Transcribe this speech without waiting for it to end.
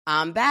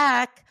I'm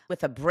back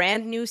with a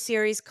brand new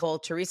series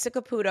called Teresa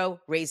Caputo,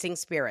 Raising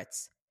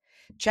Spirits.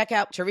 Check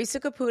out Teresa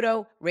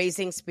Caputo,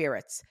 Raising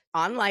Spirits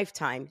on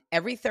Lifetime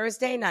every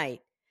Thursday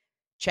night.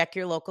 Check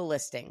your local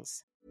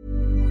listings.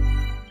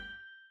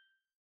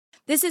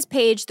 This is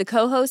Paige, the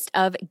co-host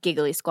of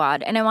Giggly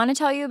Squad, and I want to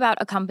tell you about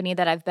a company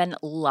that I've been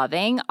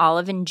loving,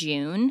 Olive &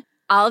 June.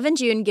 Olive &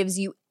 June gives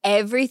you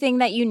everything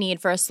that you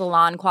need for a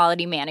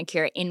salon-quality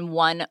manicure in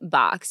one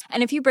box.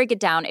 And if you break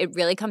it down, it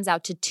really comes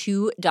out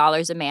to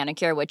 $2 a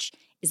manicure, which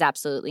is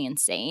absolutely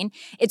insane.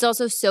 It's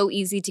also so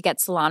easy to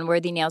get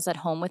salon-worthy nails at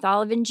home with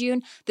Olive &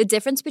 June. The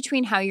difference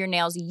between how your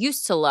nails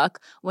used to look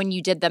when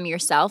you did them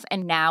yourself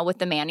and now with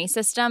the Mani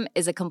system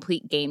is a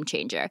complete game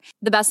changer.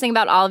 The best thing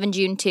about Olive &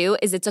 June, too,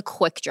 is it's a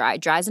quick dry.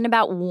 Dries in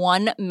about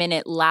 1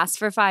 minute, lasts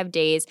for 5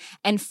 days,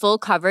 and full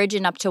coverage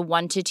in up to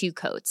 1 to 2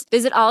 coats.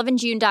 Visit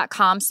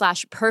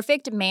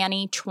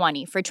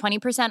oliveandjune.com/perfectmani20 for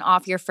 20%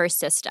 off your first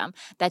system.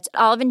 That's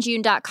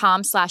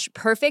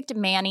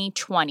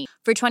oliveandjune.com/perfectmani20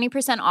 for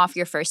 20% off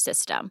your first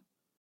system.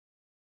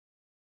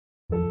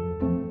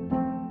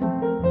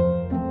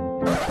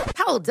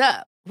 Hold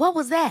up. What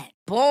was that?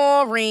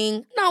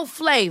 Boring. No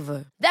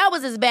flavor. That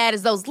was as bad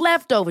as those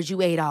leftovers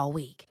you ate all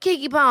week.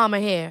 Keke Palmer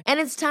here. And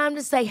it's time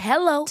to say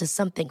hello to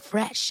something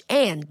fresh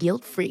and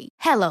guilt-free.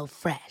 Hello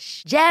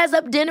Fresh. Jazz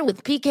up dinner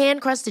with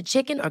pecan-crusted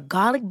chicken or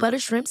garlic butter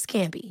shrimp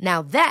scampi.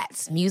 Now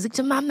that's music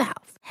to my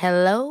mouth.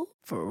 Hello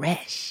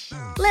Fresh.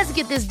 Let's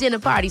get this dinner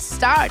party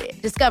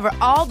started. Discover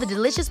all the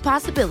delicious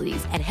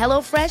possibilities at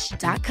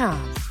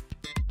hellofresh.com.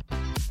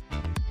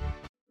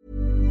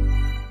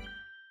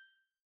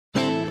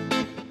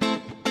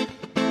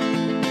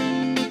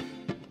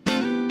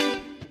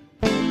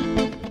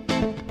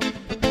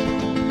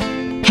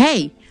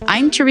 Hey,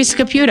 I'm Teresa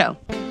Caputo.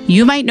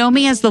 You might know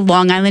me as the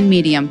Long Island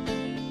Medium.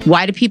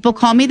 Why do people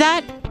call me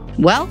that?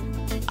 Well,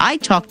 I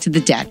talk to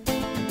the dead.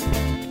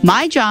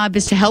 My job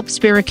is to help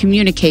spirit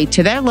communicate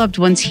to their loved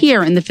ones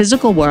here in the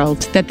physical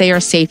world that they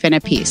are safe and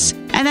at peace,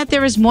 and that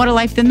there is more to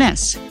life than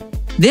this.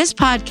 This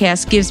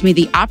podcast gives me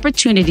the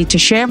opportunity to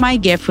share my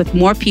gift with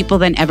more people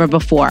than ever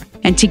before,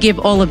 and to give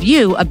all of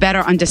you a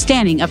better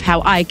understanding of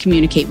how I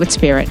communicate with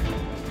spirit.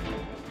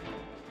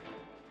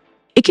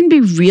 It can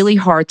be really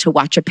hard to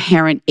watch a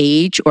parent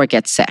age or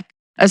get sick,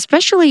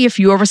 especially if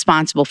you're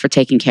responsible for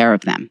taking care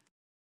of them.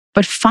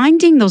 But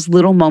finding those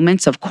little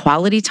moments of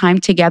quality time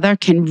together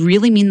can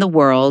really mean the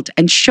world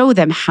and show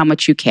them how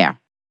much you care.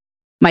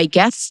 My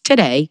guests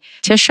today,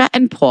 Tisha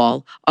and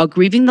Paul, are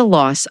grieving the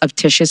loss of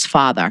Tisha's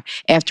father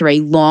after a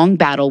long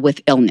battle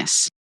with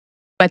illness.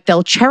 But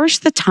they'll cherish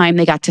the time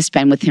they got to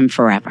spend with him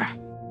forever.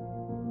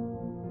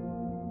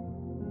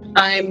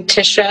 I'm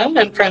Tisha.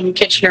 I'm from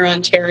Kitchener,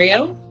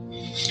 Ontario.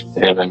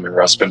 And I'm your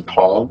husband,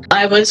 Paul.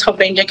 I was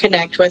hoping to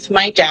connect with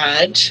my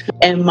dad,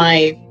 and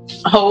my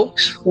hope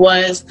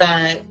was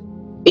that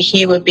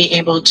he would be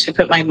able to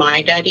put my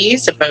mind at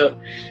ease about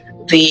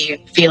the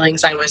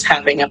feelings I was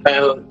having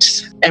about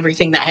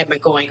everything that had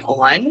been going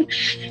on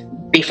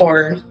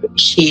before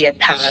he had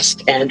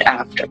passed and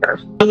after.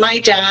 My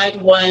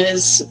dad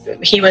was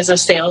a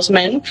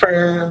salesman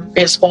for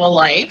his whole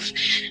life.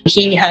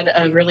 He had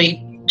a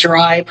really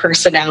dry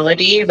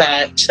personality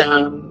that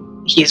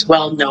he's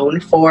well known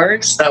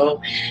for.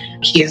 So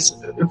he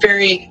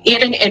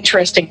had an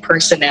interesting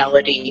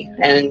personality,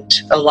 and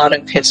a lot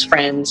of his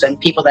friends and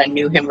people that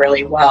knew him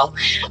really well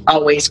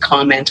always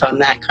comment on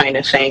that kind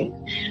of thing.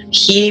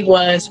 He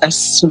was a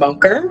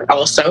smoker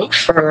also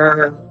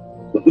for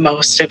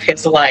most of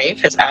his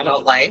life, his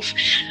adult life,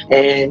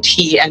 and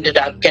he ended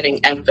up getting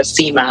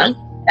emphysema,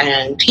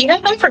 and he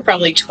had that for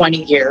probably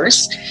 20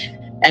 years.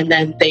 And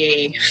then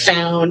they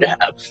found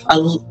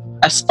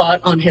a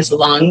spot on his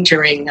lung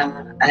during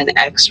an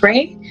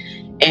x-ray,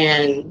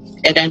 and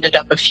it ended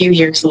up a few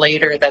years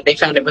later that they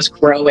found it was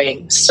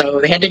growing,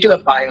 so they had to do a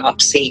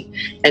biopsy,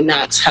 and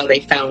that's how they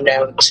found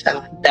out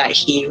that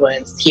he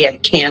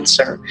had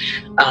cancer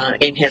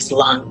in his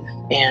lung.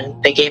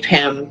 And they gave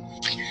him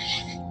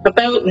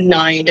about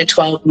 9 to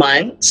 12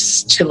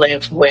 months to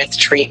live with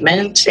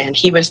treatment, and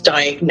he was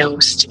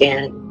diagnosed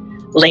in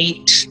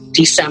late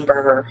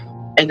December,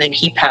 and then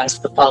he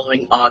passed the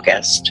following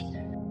August.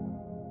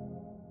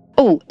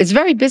 Oh, it's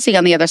very busy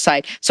on the other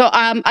side. So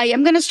I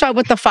am going to start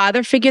with the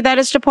father figure that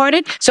has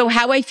departed. So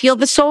how I feel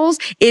the souls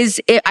is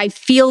I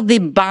feel the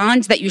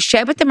bonds that you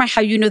share with them or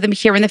how you know them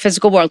here in the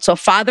physical world. So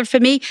father for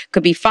me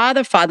could be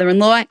father,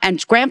 father-in-law,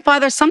 and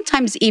grandfather,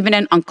 sometimes even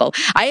an uncle.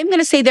 I am going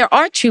to say there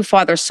are 2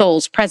 father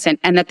souls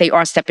present and that they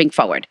are stepping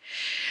forward.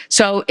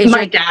 So is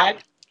my dad.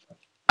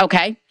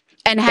 Okay.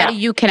 And how do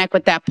you connect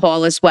with that,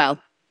 Paul, as well?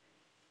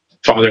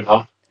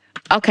 Father-in-law.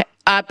 Okay.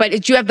 But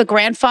do you have the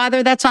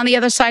grandfather that's on the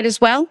other side as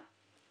well?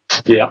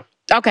 Yeah.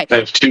 Okay. I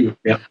have 2.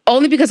 Yeah.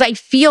 Only because I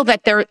feel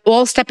that they're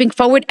all stepping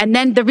forward. And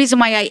then the reason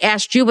why I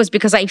asked you was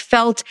because I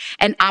felt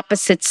an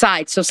opposite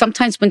side. So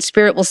sometimes when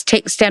spirit will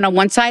stand on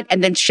one side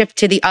and then shift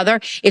to the other,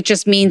 it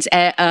just means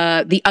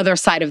the other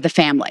side of the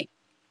family.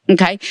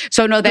 Okay.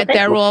 So know that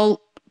they're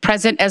all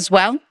present as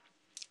well.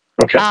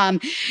 Okay.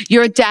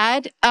 Your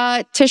dad,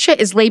 Tisha,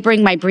 is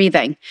laboring my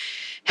breathing.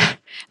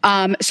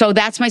 So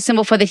that's my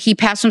symbol for that he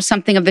passed from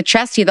something of the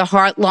chest, either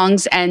heart,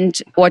 lungs,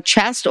 or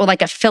chest, or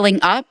like a filling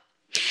up.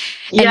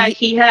 Yeah,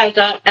 he had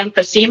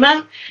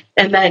emphysema,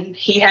 and then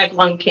he had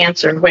lung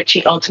cancer, which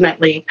he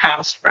ultimately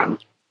passed from.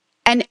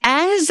 And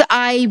as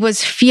I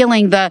was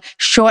feeling the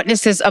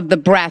shortnesses of the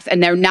breath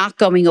and they're not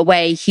going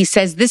away, he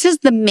says, this is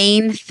the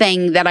main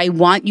thing that I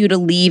want you to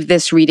leave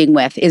this reading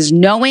with, is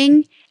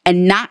knowing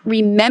and not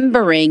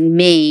remembering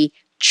me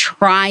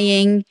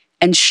trying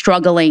and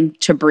struggling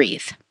to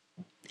breathe.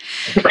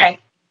 Right.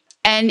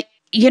 And,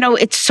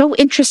 it's so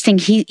interesting.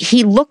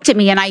 He looked at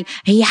me and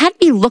he had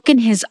me look in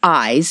his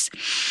eyes,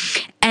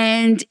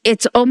 and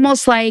it's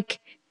almost like,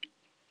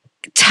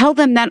 tell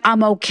them that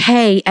I'm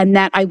okay and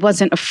that I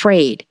wasn't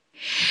afraid.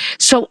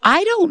 So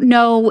I don't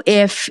know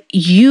if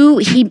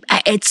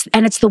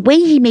it's the way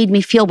he made me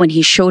feel when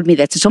he showed me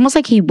this. It's almost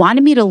like he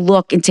wanted me to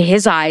look into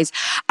his eyes.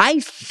 I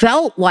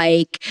felt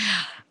like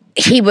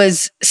he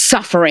was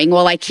suffering,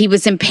 or like he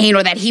was in pain,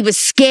 or that he was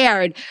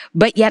scared,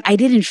 but yet I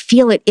didn't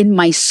feel it in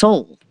my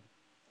soul.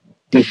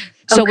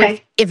 So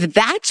if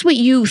that's what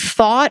you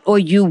thought or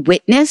you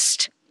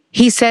witnessed,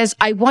 he says,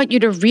 I want you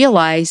to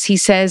realize, he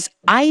says,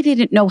 I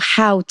didn't know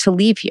how to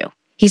leave you.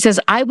 He says,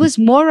 I was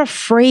more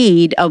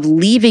afraid of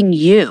leaving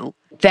you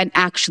than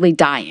actually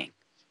dying.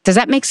 Does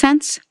that make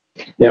sense?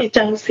 Yep. It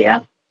does,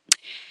 yeah.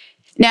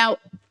 Now,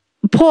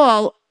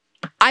 Paul,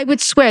 I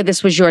would swear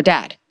this was your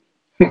dad.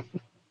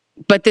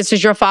 But this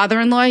is your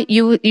father-in-law,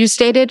 you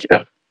stated?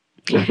 Yeah.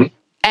 Mm-hmm.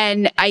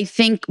 And I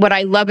think what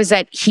I love is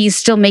that he's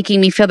still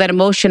making me feel that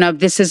emotion of,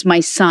 this is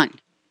my son.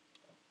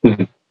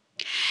 Mm-hmm.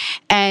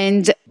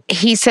 And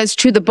he says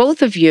to the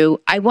both of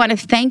you, I want to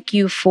thank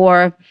you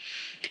for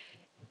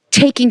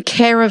taking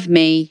care of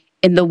me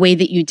in the way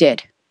that you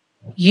did.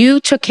 You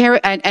took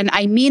care, and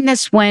I mean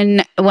this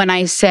when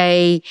I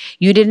say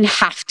you didn't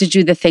have to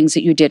do the things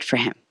that you did for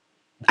him.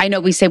 I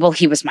know we say, well,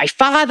 he was my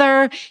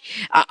father,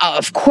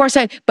 of course,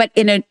 but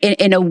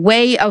in a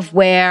way of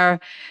where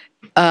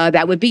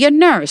that would be a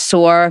nurse,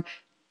 or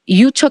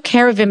you took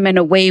care of him in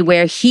a way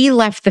where he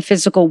left the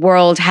physical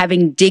world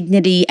having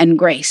dignity and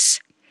grace.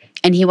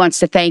 And he wants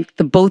to thank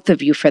the both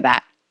of you for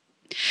that.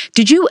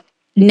 Did you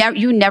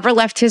never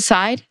left his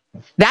side?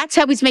 That's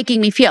how he's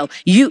making me feel.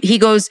 He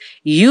goes,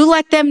 you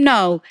let them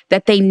know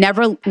that they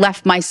never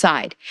left my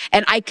side.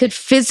 And I could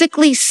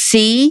physically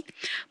see,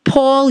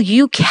 Paul,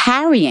 you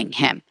carrying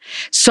him.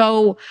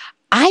 So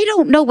I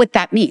don't know what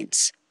that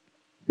means.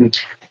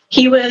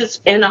 He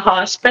was in a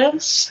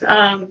hospice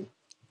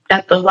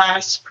at the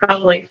last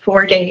probably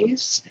 4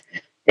 days,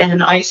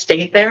 and I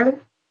stayed there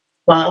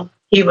while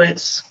he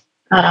was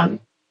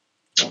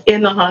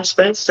in the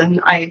hospice, and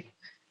I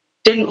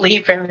didn't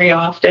leave very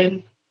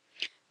often.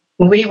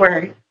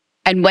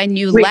 And when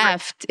you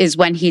left is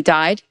when he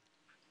died?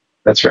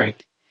 That's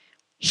right.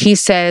 He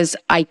says,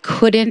 I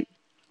couldn't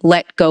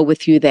let go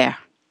with you there.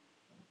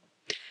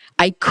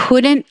 I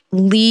couldn't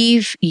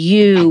leave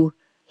you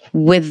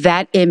with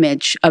that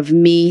image of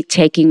me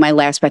taking my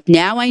last breath.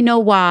 Now I know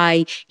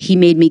why he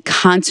made me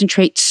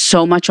concentrate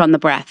so much on the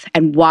breath,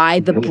 and why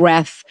the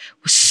breath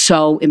was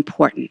so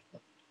important.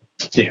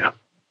 Yeah.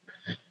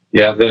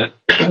 Yeah,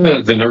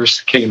 the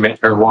nurse came in,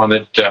 or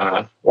wanted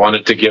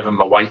to give him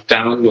a wipe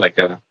down, like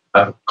a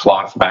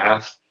cloth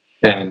bath,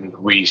 and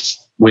we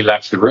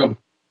left the room.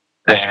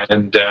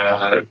 And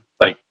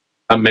like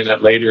a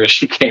minute later,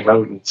 she came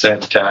out and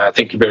said, "I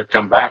think you better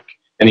come back,"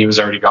 and he was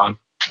already gone.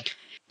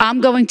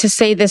 I'm going to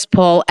say this,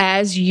 Paul,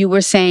 as you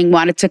were saying,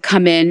 wanted to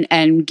come in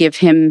and give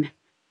him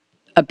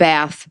a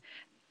bath.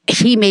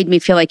 He made me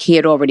feel like he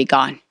had already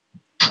gone.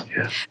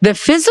 Yeah. The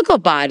physical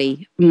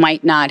body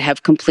might not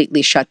have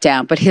completely shut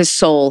down, but his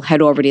soul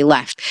had already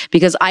left,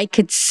 because I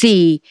could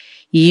see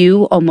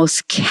you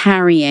almost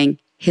carrying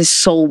his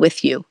soul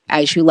with you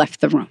as you left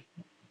the room.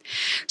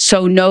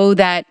 So know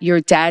that your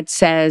dad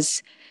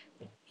says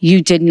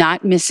you did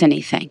not miss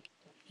anything.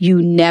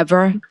 You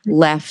never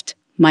left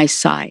my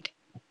side.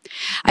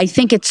 I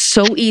think it's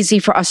so easy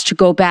for us to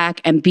go back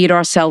and beat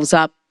ourselves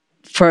up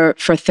for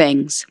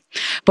things.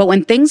 But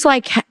when things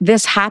like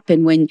this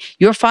happen, when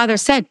your father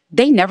said,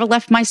 they never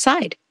left my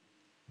side,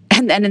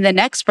 and then in the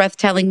next breath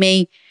telling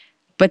me,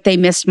 but they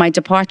missed my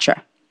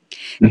departure.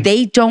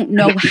 They don't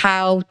know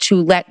how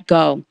to let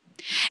go.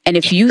 And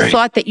if you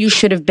thought that you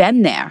should have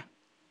been there,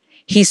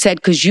 he said,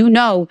 because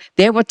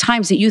there were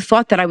times that you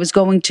thought that I was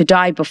going to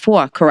die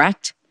before,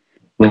 correct?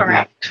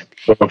 Correct.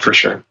 Well, for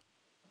sure.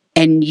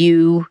 And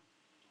you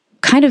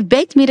kind of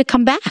begged me to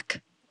come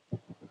back,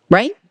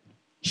 right?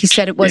 He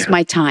said it was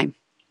my time.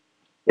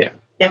 Yeah.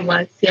 It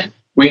was, yeah.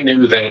 We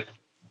knew that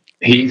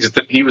he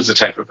was the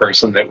type of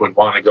person that would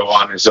want to go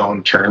on his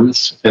own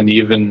terms. And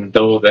even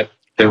though that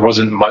there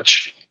wasn't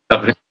much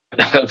of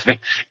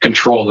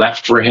control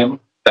left for him,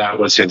 that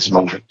was his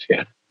moment,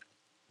 yeah.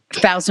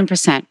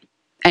 1,000%.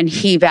 And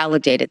he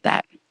validated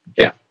that.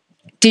 Yeah.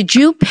 Did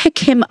you pick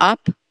him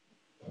up,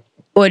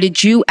 or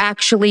did you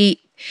actually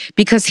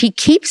because he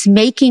keeps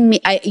making me,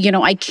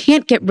 I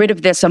can't get rid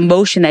of this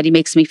emotion that he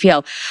makes me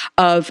feel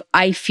of,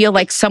 I feel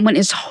like someone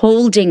is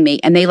holding me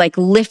and they like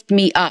lift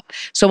me up.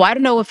 So I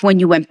don't know if when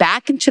you went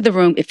back into the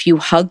room, if you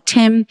hugged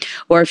him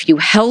or if you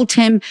held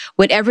him,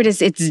 whatever it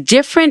is, it's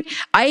different.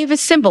 I have a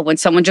symbol when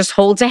someone just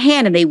holds a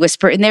hand and they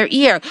whisper in their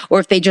ear, or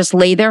if they just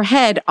lay their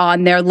head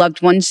on their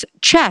loved one's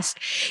chest.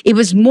 It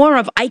was more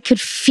of, I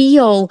could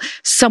feel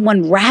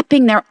someone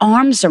wrapping their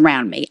arms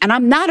around me, and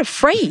I'm not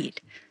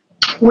afraid.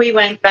 We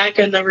went back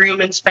in the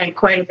room and spent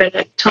quite a bit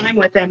of time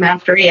with him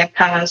after he had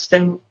passed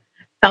and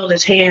held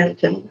his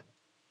hand.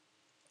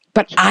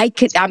 But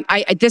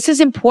this is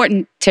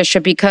important,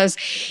 Tisha, because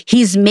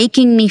he's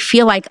making me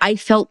feel like I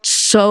felt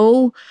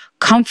so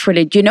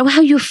comforted. You know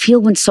how you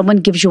feel when someone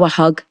gives you a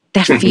hug?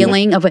 That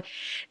feeling of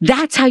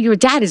that's how your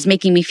dad is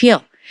making me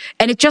feel.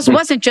 And it just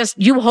wasn't just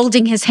you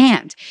holding his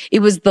hand. It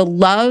was the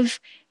love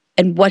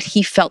and what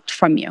he felt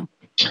from you.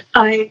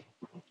 I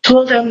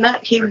told him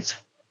that he was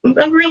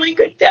a really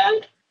good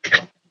dad.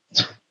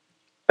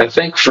 I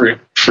think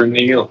for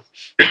Neil,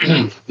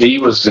 he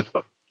was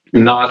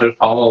not at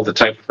all the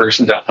type of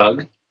person to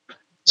hug.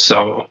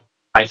 So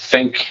I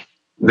think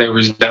there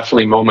was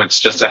definitely moments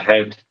just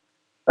ahead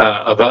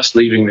of us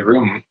leaving the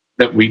room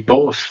that we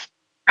both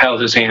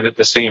held his hand at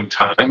the same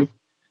time.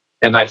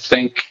 And I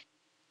think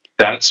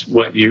that's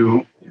what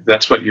you're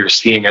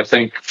seeing. I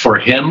think for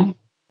him,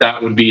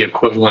 that would be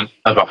equivalent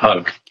of a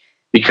hug,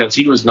 because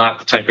he was not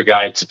the type of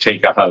guy to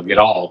take a hug at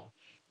all.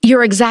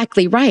 You're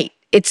exactly right.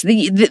 It's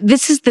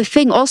this is the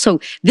thing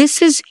also.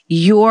 This is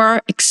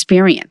your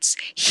experience.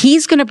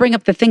 He's going to bring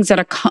up the things that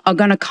are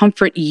going to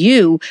comfort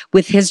you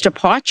with his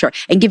departure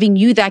and giving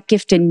you that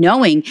gift and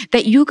knowing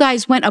that you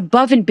guys went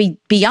above and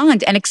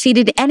beyond and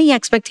exceeded any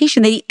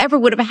expectation that he ever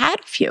would have had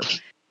of you.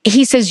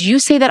 He says, you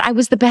say that I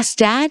was the best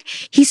dad.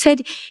 He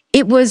said,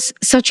 it was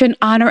such an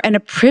honor and a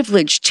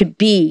privilege to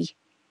be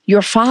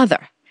your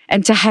father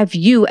and to have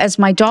you as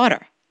my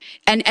daughter.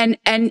 And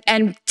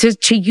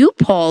to you,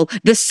 Paul,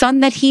 the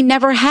son that he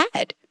never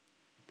had.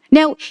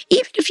 Now,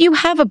 even if you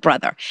have a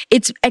brother,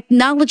 it's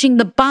acknowledging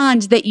the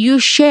bond that you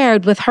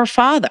shared with her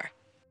father.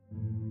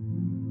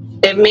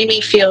 It made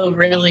me feel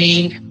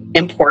really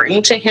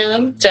important to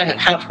him to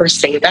have her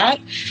say that,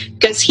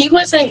 because he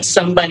wasn't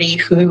somebody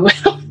who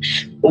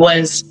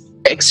was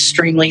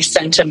extremely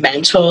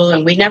sentimental,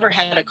 and we never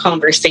had a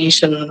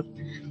conversation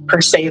per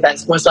se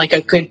that was like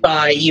a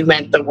goodbye, you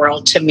meant the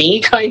world to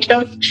me kind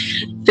of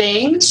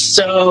thing.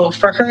 So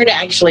for her to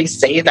actually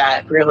say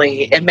that,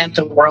 really, it meant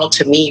the world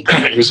to me.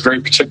 He was a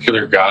very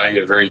particular guy,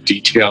 a very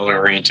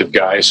detail-oriented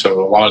guy,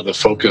 so a lot of the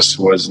focus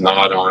was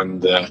not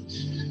on the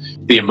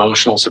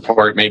emotional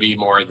support, maybe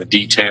more the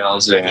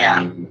details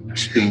and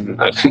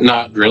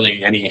not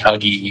really any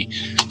huggy,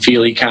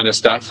 feely kind of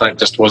stuff. That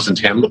just wasn't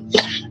him.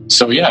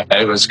 So yeah,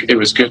 it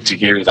was good to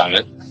hear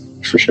that,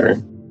 for sure.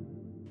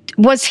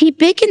 Was he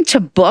big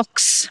into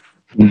books?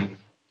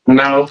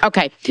 No.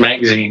 Okay.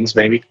 Magazines,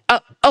 maybe.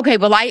 Okay.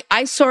 Well,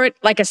 I saw it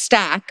like a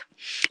stack.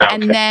 Okay.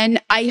 And then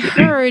I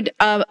heard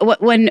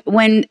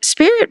when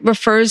Spirit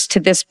refers to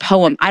this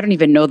poem, I don't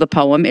even know the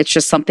poem. It's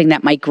just something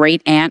that my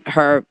great aunt,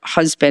 her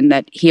husband,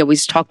 that he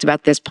always talked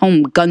about this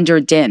poem,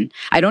 Gundir Din.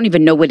 I don't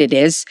even know what it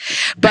is,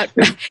 but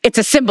it's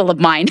a symbol of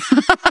mine.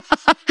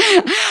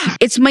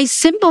 It's my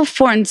symbol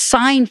for and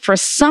sign for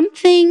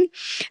something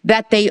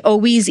that they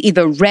always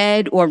either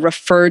read or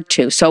referred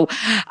to. So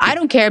I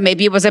don't care.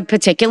 Maybe it was a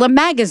particular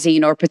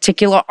magazine or a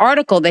particular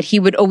article that he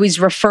would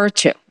always refer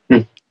to.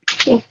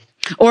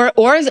 Or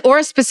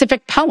a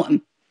specific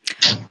poem.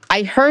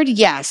 I heard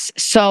yes.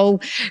 So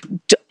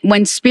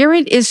when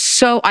Spirit is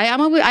so, I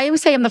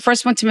always say I'm the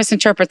first one to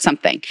misinterpret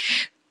something,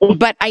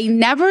 but I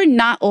never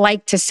not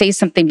like to say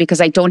something because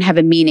I don't have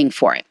a meaning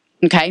for it.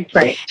 Okay.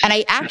 Right. And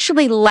I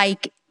actually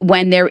like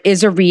when there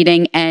is a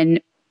reading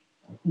and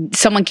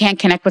someone can't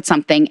connect with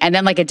something, and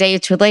then like a day or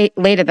two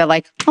later, they're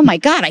like, oh my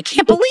God, I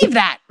can't believe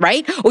that,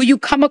 right? Or you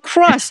come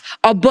across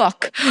a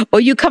book, or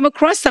you come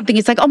across something,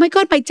 it's like, oh my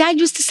God, my dad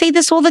used to say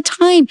this all the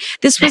time.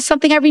 This was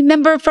something I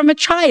remember from a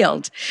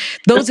child.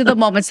 Those are the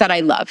moments that I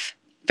love.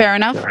 Fair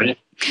enough? Right.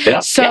 Yeah.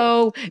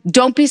 So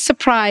don't be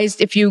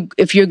surprised if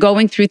you're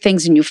going through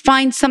things and you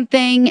find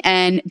something,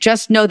 and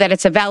just know that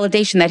it's a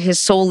validation that his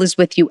soul is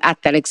with you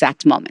at that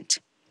exact moment.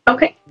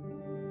 Okay.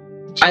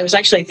 I was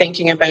actually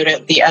thinking about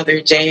it the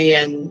other day,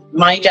 and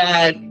my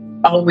dad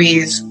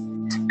always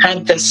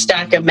had this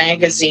stack of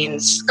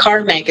magazines,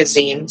 car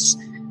magazines,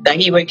 that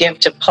he would give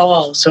to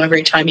Paul. So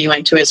every time he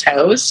went to his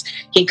house,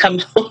 he'd come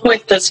home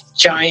with this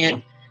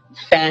giant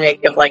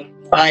bag of like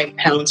 5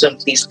 pounds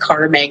of these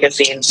car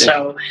magazines.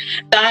 So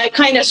that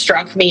kind of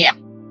struck me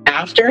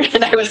after,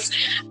 and I was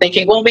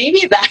thinking, well,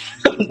 maybe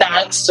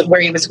that's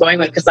where he was going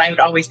with, because I would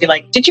always be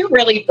like, did you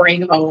really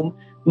bring home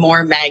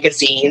more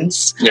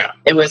magazines? Yeah.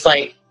 It was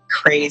like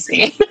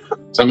crazy.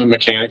 So I'm a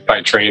mechanic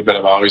by trade, but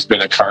I've always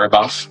been a car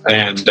buff,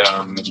 and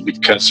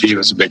because he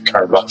was a big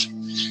car buff,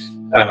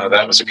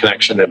 that was a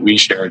connection that we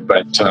shared.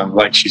 But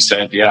like she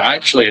said, yeah, I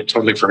actually had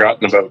totally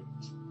forgotten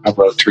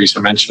about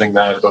Teresa mentioning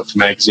that about the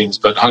magazines,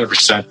 but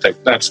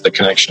 100% that's the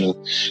connection.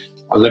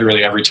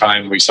 literally every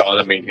time we saw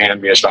them, he'd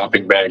hand me a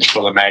shopping bag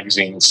full of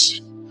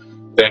magazines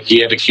that he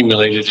had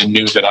accumulated and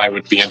knew that I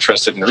would be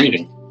interested in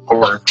reading,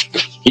 or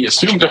he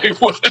assumed I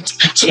would.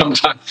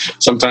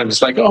 Sometimes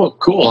it's like, oh,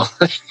 cool.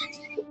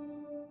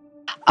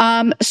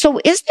 So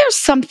is there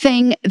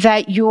something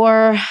that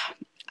you're,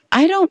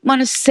 I don't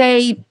want to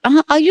say,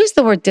 I'll use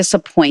the word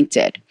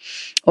disappointed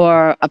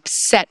or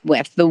upset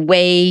with, the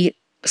way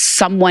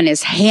someone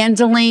is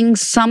handling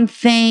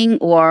something,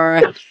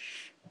 or...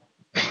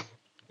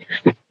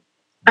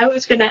 I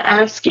was going to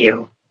ask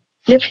you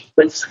if he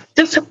was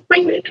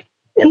disappointed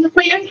in the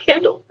way I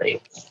handled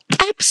things.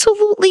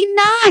 Absolutely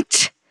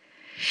not.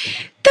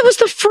 That was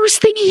the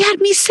first thing he had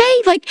me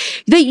say, like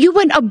that you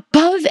went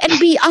above and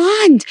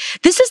beyond.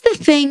 This is the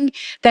thing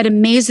that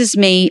amazes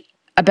me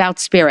about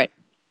Spirit.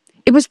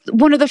 It was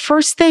one of the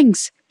first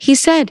things he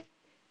said.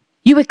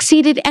 You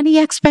exceeded any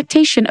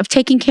expectation of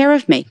taking care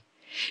of me.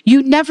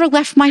 You never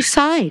left my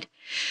side.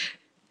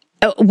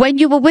 When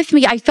you were with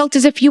me, I felt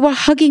as if you were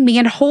hugging me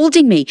and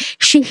holding me.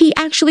 He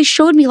actually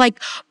showed me like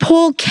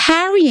Paul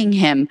carrying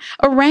him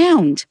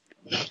around.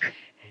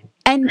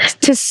 And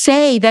to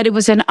say that it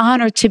was an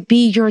honor to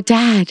be your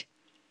dad,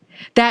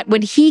 that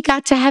when he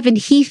got to heaven,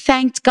 he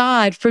thanked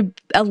God for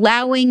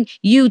allowing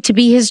you to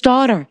be his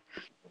daughter.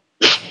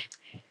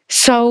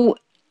 So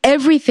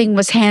everything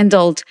was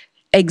handled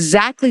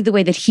exactly the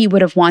way that he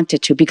would have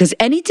wanted to, because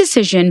any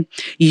decision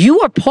you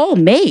or Paul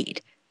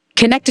made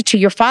connected to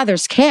your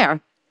father's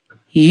care,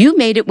 you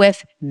made it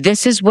with,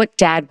 this is what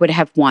dad would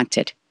have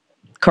wanted.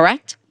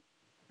 Correct?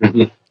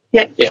 Mm-hmm.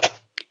 Yeah.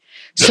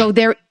 So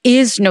there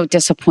is no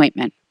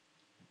disappointment.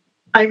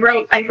 I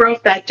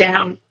wrote that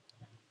down,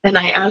 and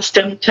I asked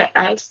him to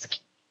ask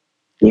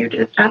you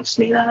to ask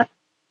me that,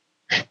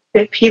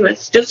 if he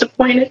was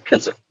disappointed,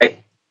 because I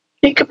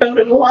think about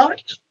it a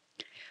lot.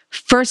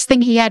 First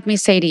thing he had me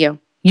say to you,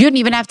 you didn't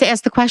even have to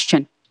ask the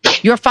question.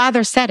 Your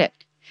father said it,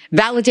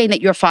 validating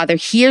that your father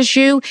hears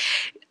you,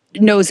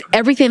 knows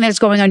everything that's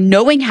going on,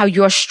 knowing how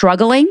you're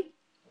struggling.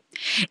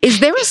 Is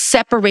there a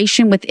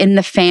separation within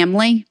the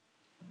family?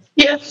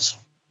 Yes.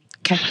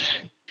 Okay.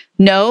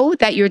 Know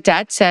that your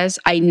dad says,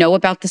 I know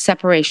about the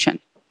separation.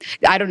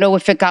 I don't know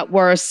if it got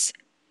worse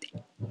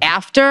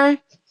after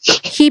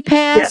he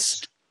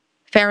passed. Yes.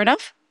 Fair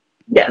enough?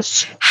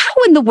 Yes. How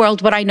in the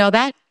world would I know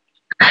that?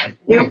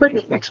 You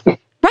wouldn't.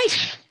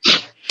 Right.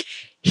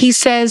 He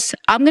says,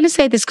 I'm going to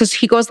say this because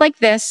he goes like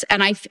this,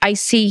 and I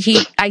see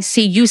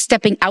you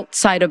stepping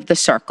outside of the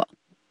circle.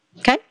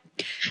 Okay?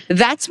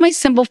 That's my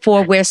symbol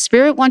for where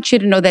Spirit wants you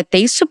to know that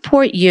they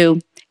support you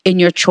in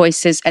your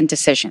choices and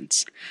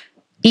decisions,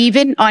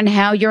 even on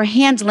how you're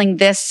handling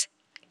this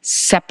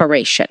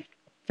separation.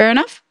 Fair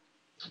enough?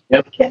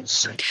 Yep.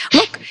 Yes.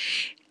 Look,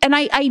 and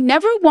I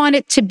never want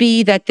it to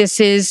be that this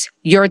is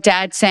your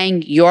dad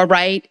saying you're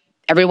right,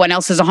 everyone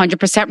else is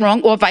 100%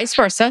 wrong, or vice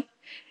versa.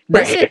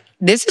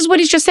 This is what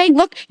he's just saying.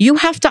 Look, you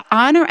have to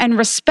honor and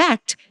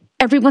respect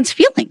everyone's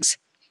feelings.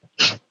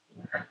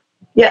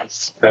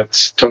 Yes.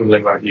 That's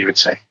totally what you would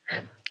say.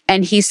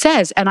 And he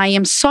says, and I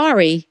am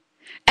sorry.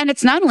 And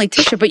it's not only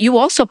Tisha, but you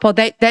also, Paul,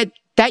 that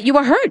you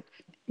were hurt.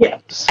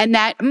 Yes. And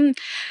that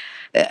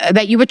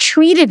you were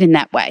treated in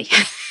that way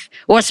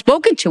or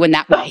spoken to in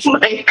that way. Oh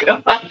my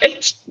God.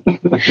 This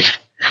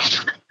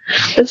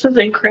is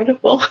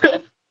incredible.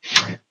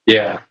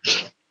 Yeah.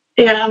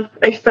 Yeah,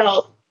 I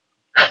felt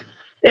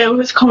it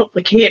was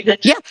complicated.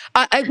 Yeah.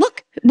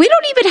 Look, we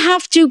don't even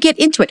have to get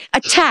into it.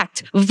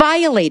 Attacked,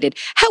 violated,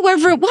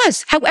 however it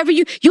was, however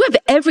you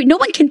have no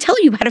one can tell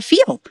you how to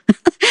feel.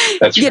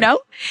 That's right. You know,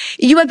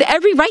 you have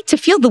every right to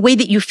feel the way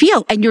that you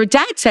feel. And your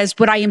dad says,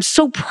 what I am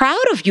so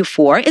proud of you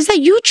for is that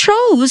you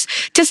chose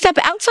to step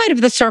outside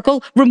of the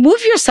circle,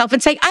 remove yourself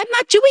and say, I'm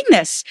not doing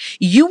this.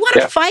 You want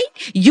to fight?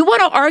 You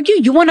want to argue?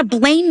 You want to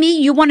blame me?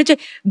 You want to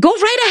go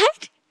right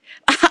ahead.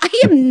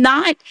 I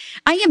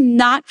am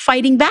not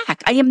fighting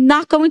back. I am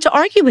not going to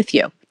argue with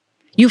you.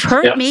 You've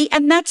hurt me,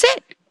 and that's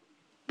it.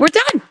 We're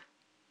done.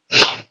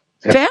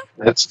 Fair?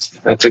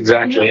 That's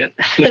exactly it.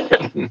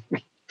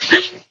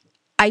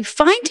 I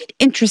find it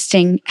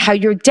interesting how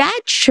your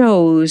dad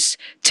chose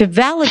to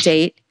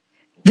validate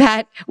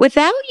that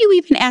without you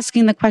even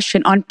asking the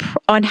question on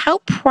how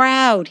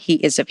proud he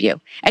is of you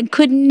and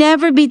could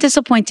never be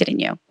disappointed in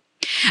you.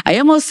 I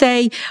almost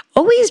say,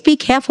 always be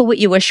careful what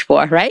you wish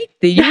for, right?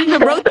 You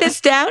even wrote this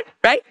down,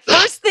 right?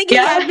 First thing he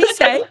had me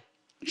say.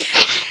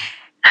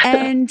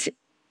 And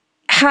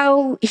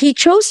how he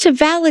chose to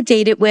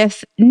validate it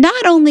with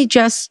not only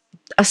just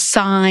a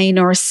sign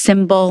or a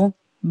symbol,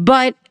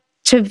 but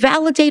to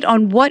validate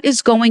on what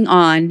is going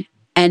on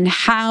and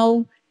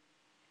how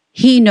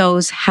he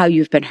knows how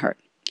you've been hurt.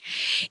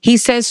 He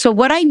says, so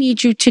what I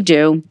need you to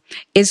do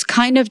is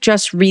kind of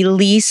just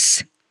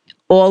release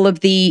all of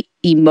the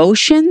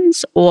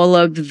emotions, all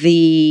of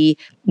the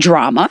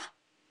drama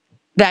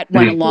that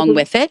went along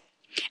with it.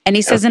 And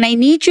he says, and I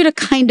need you to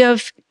kind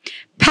of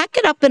pack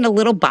it up in a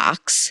little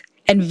box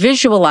and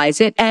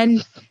visualize it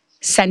and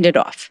send it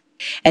off.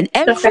 And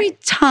every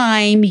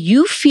time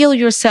you feel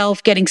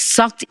yourself getting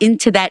sucked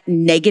into that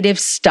negative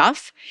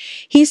stuff,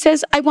 he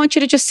says, I want you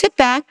to just sit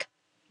back,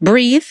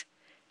 breathe,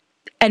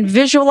 and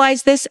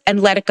visualize this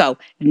and let it go.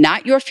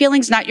 Not your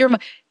feelings, not your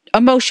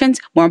emotions.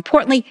 More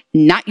importantly,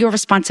 not your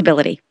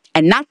responsibility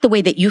and not the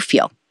way that you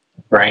feel.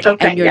 Right.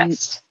 Okay,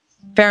 yes.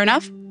 Fair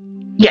enough?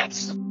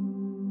 Yes.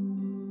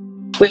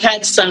 We've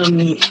had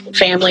some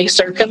family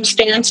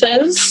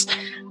circumstances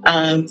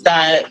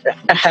that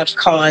have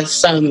caused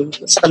some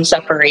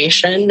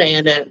separation,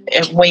 and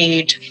it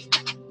weighed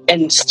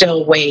and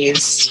still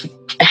weighs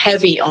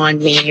heavy on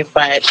me.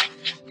 But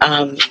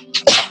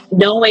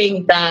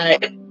knowing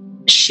that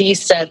she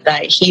said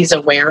that he's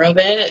aware of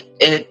it,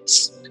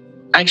 it's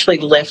actually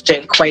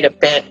lifted quite a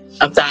bit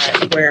of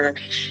that, where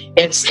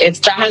it's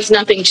that has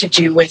nothing to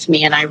do with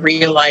me, and I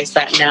realize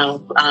that now.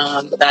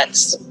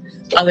 That's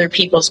other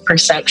people's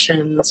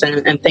perceptions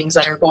and things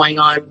that are going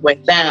on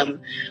with them.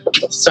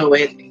 So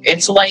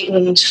it's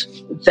lightened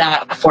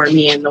that for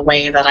me in the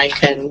way that I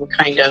can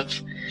kind of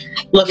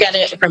look at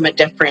it from a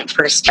different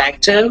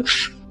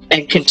perspective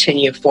and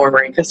continue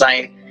forward, because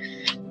I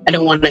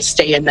don't want to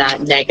stay in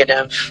that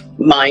negative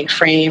mind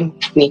frame.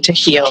 I need to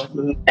heal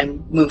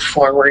and move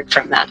forward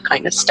from that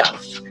kind of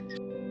stuff.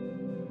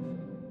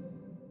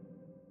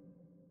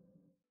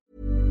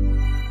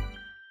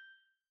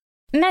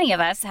 Many of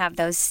us have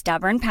those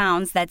stubborn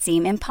pounds that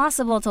seem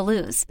impossible to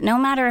lose, no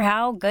matter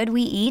how good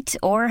we eat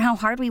or how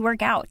hard we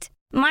work out.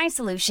 My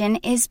solution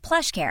is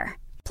PlushCare.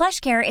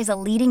 PlushCare is a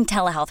leading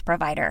telehealth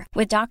provider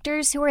with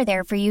doctors who are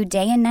there for you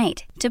day and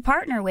night to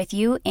partner with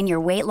you in your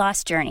weight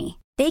loss journey.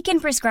 They can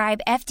prescribe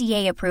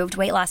FDA-approved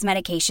weight loss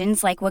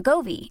medications like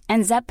Wegovy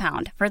and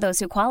Zepbound for those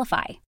who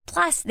qualify.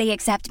 Plus, they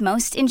accept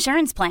most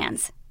insurance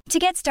plans. To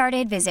get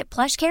started, visit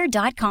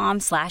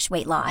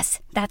plushcare.com/weightloss.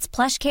 That's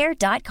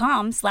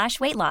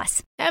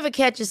plushcare.com/weightloss. Ever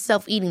catch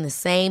yourself eating the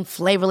same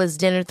flavorless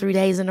dinner 3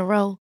 days in a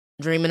row?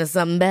 Dreaming of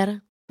something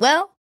better?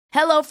 Well,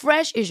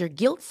 HelloFresh is your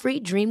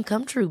guilt-free dream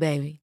come true,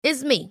 baby.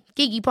 It's me,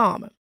 Keke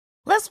Palmer.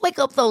 Let's wake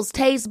up those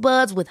taste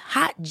buds with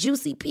hot,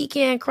 juicy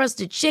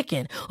pecan-crusted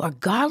chicken or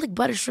garlic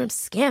butter shrimp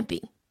scampi.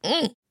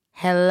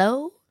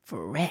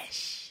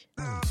 HelloFresh.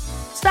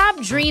 Stop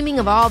dreaming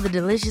of all the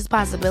delicious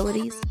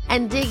possibilities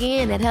and dig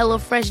in at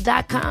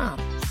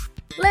HelloFresh.com.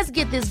 Let's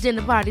get this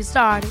dinner party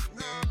started.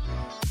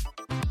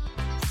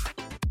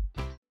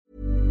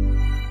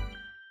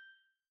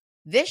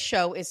 This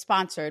show is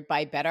sponsored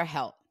by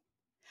BetterHelp.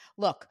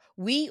 Look,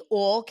 we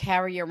all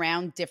carry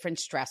around different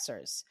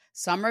stressors.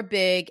 Some are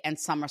big and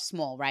some are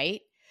small,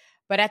 right?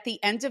 But at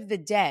the end of the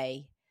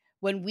day,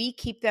 when we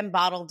keep them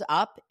bottled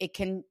up, it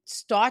can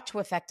start to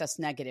affect us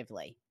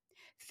negatively.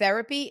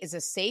 Therapy is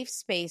a safe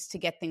space to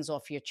get things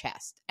off your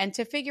chest and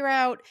to figure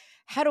out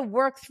how to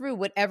work through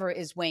whatever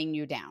is weighing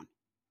you down.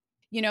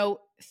 You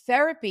know,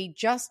 therapy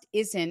just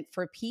isn't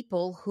for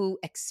people who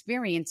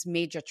experience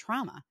major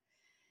trauma.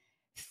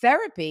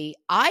 Therapy,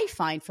 I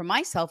find for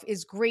myself,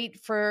 is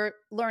great for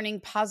learning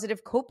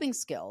positive coping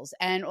skills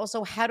and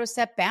also how to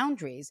set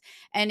boundaries.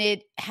 And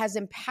it has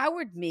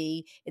empowered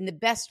me in the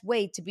best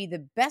way to be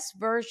the best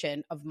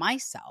version of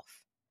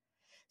myself.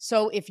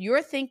 So if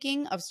you're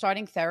thinking of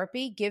starting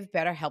therapy, give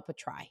BetterHelp a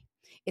try.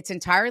 It's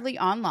entirely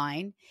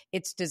online.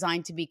 It's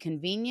designed to be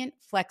convenient,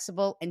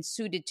 flexible, and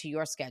suited to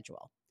your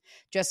schedule.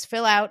 Just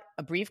fill out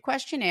a brief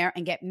questionnaire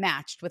and get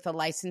matched with a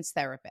licensed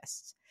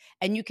therapist.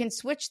 And you can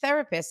switch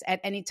therapists at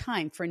any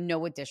time for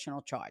no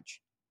additional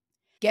charge.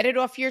 Get it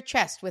off your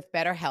chest with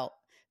BetterHelp.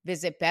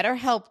 Visit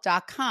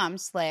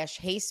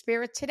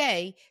BetterHelp.com/HeySpirit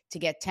today to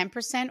get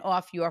 10%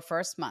 off your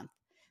first month.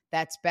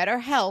 That's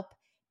BetterHelp,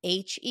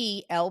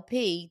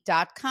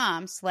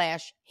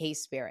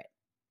 HELP.com/HeySpirit.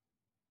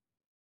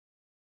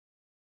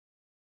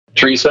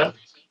 Teresa,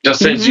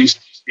 just as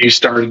you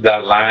started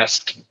that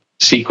last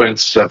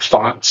sequence of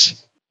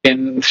thoughts,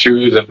 in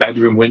through the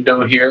bedroom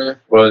window here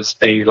was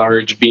a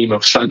large beam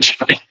of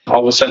sunshine.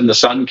 All of a sudden the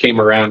sun came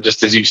around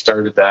just as you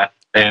started that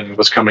and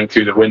was coming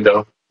through the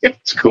window. Yeah,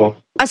 it's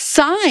cool. A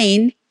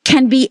sign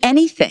can be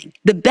anything.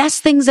 The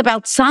best things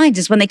about signs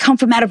is when they come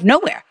from out of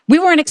nowhere. We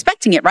weren't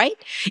expecting it, right?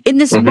 In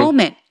this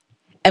moment.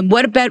 And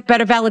what a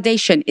better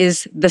validation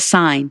is the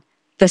sign,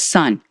 the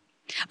sun,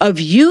 of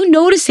you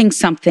noticing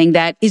something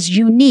that is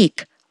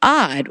unique,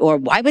 odd, or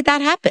why would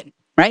that happen,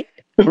 right?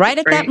 Right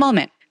at that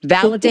moment,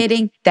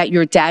 validating that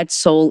your dad's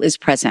soul is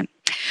present.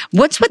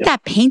 What's with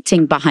that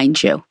painting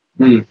behind you?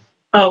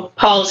 Oh,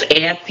 Paul's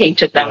aunt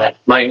painted that.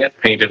 My aunt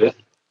painted it.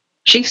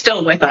 She's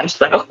still with us,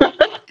 though.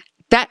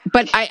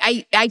 But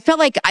I felt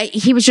like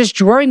he was just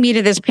drawing me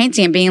to this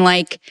painting and being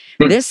like,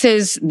 this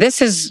is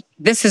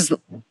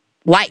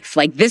life.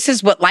 Like, this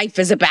is what life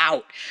is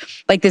about.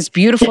 Like this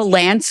beautiful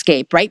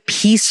landscape, right?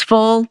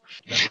 Peaceful.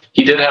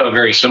 He did have a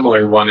very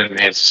similar one in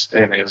his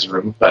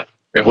room, but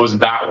it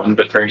wasn't that one,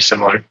 but very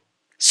similar.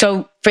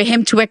 So for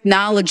him to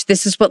acknowledge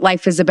this is what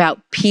life is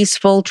about,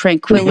 peaceful,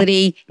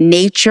 tranquility,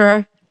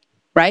 nature,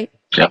 right?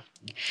 Yeah.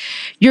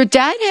 Your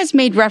dad has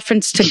made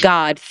reference to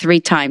God 3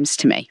 times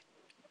to me.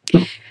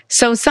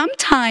 So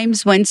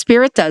sometimes when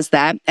spirit does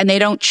that, and they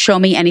don't show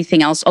me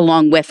anything else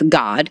along with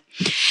God,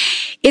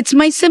 it's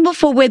my symbol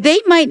for where they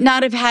might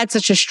not have had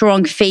such a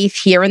strong faith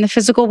here in the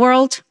physical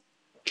world,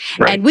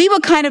 Right. And we were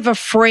kind of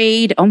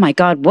afraid, oh my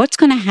God, what's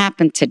going to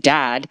happen to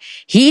Dad?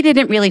 He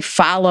didn't really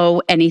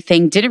follow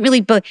anything,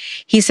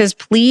 he says,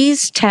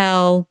 please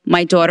tell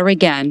my daughter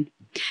again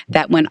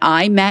that when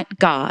I met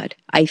God,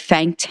 I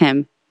thanked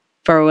him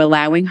for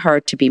allowing her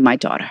to be my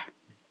daughter.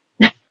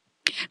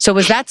 So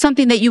was that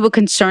something that you were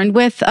concerned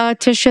with,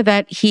 Tisha,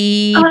 that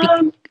he...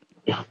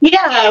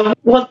 Yeah,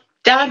 well,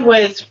 Dad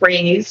was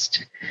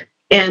raised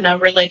in a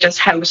religious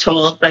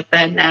household, but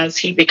then as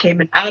he became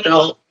an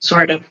adult,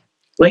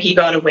 he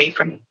got away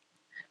from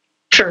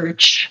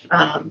church.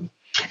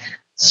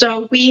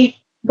 So we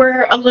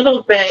were a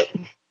little bit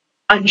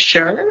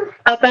unsure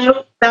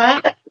about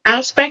that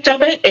aspect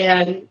of it,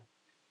 and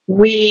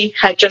we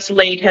had just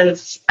laid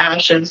his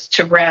ashes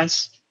to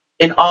rest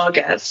in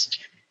August,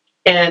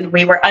 and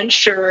we were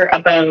unsure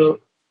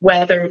about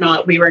whether or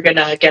not we were going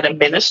to get a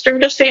minister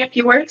to say a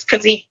few words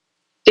because he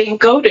didn't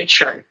go to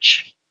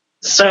church.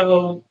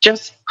 So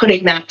just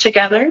putting that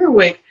together,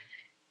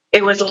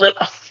 there was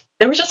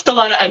just a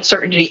lot of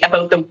uncertainty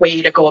about the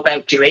way to go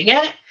about doing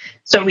it.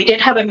 So we did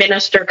have a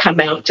minister come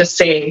out to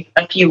say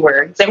a few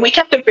words, and we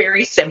kept it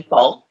very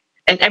simple.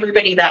 And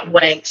everybody that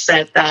went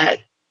said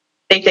that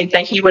they think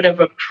that he would have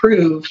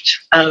approved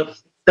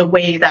of the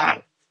way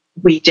that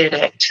we did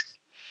it,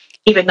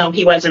 even though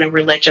he wasn't a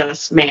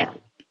religious man.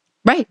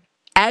 Right.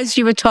 As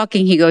you were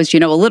talking, he goes, a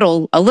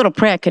little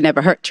prayer can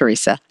never hurt,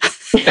 Teresa.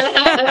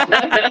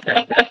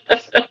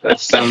 That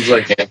sounds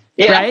like it.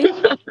 Yeah.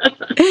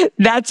 Right?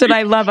 That's what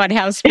I love on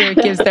how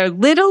Spirit gives their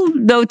little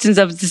notes and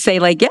stuff to say,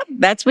 like, yep,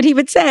 that's what he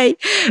would say.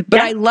 But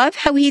yeah. I love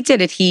how he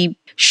did it. He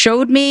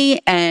showed me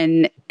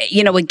and,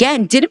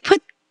 again, didn't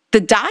put the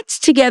dots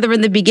together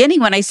in the beginning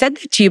when I said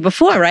that to you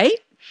before, right?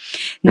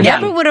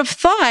 Never would have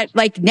thought,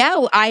 like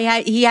now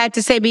he had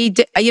to say me,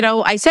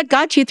 I said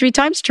God to you 3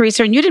 times,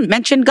 Teresa, and you didn't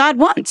mention God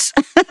once.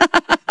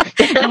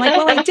 I'm like,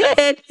 well, I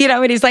did,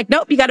 and he's like,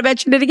 nope, you got to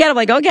mention it again. I'm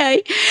like,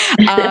 okay.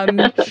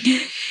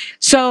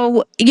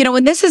 So,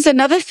 and this is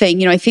another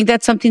thing, I think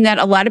that's something that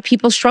a lot of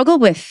people struggle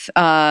with,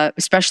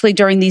 especially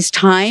during these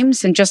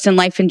times and just in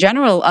life in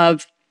general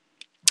of,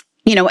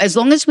 as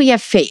long as we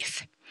have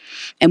faith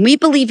and we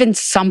believe in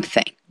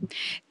something,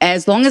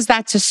 as long as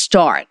that's a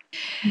start,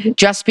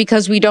 just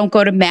because we don't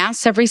go to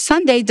Mass every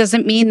Sunday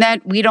doesn't mean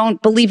that we don't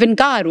believe in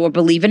God or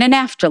believe in an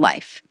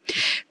afterlife.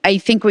 I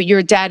think what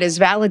your dad is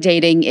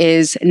validating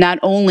is not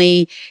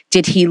only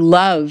did he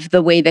love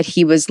the way that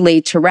he was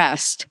laid to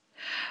rest,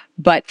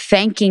 but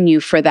thanking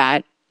you for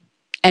that.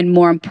 And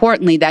more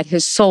importantly, that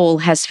his soul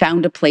has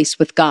found a place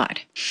with God.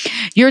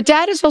 Your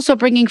dad is also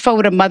bringing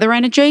forward a mother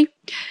energy.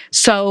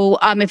 So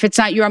if it's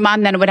not your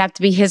mom, then it would have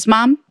to be his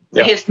mom.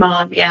 Yeah. His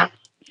mom, yeah.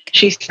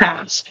 She's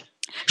passed.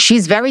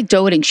 She's very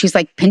doting. She's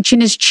like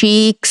pinching his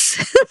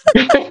cheeks.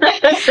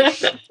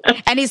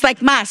 And he's like,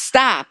 Ma,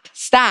 stop.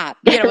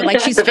 Like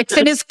she's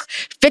fixing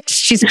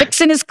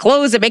his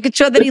clothes and making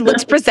sure that he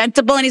looks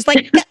presentable. And he's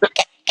like,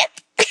 get.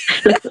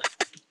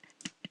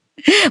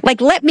 Like,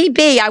 let me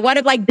be. I want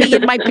to be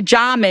in my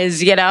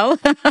pajamas, Your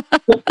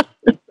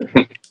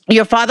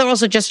father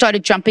also just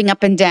started jumping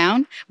up and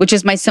down, which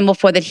is my symbol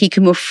for that he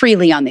can move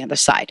freely on the other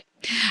side.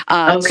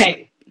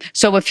 Okay.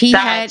 So if he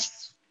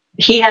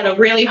had a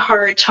really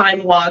hard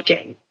time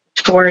walking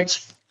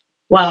towards,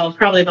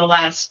 probably the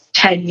last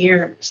 10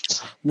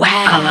 years.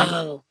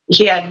 Wow.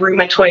 He had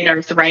rheumatoid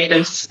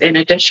arthritis in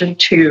addition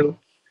to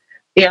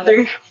the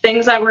other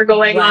things that were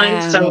going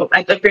on. So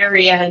at the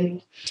very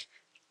end,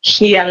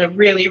 he had a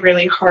really,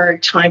 really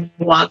hard time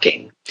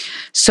walking.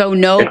 So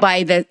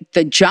by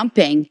the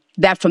jumping,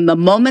 that from the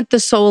moment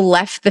the soul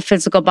left the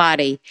physical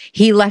body,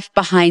 he left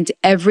behind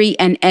every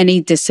and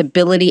any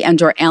disability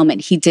and or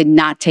ailment. He did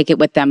not take it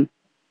with them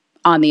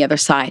on the other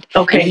side.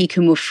 Okay. And he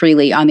can move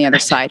freely on the other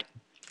side.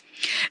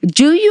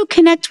 Do you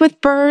connect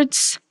with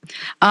birds?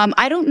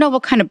 I don't know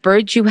what kind of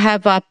birds you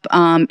have up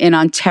in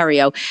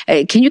Ontario.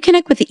 Can you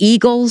connect with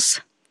eagles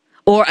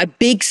or a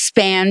big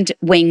spanned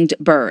winged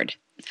bird?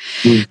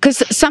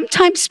 Because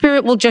sometimes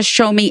Spirit will just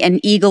show me an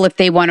eagle if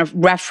they want to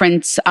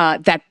reference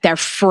that they're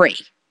free.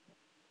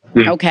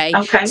 Okay.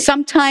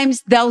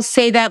 Sometimes they'll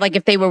say that like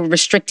if they were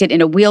restricted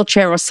in a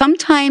wheelchair, or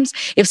sometimes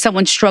if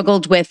someone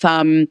struggled with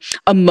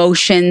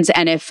emotions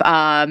and if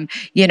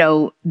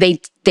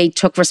they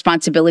took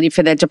responsibility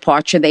for their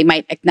departure, they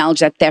might acknowledge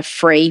that they're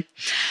free.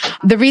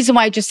 The reason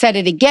why I just said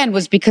it again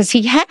was because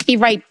he had me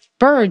write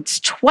birds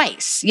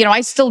twice.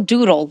 I still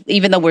doodle,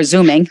 even though we're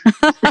Zooming.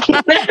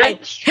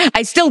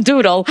 I still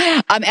doodle.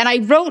 And I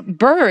wrote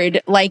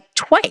bird like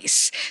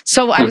twice.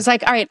 So I was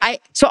like, all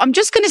right, so I'm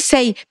just going to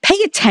say, pay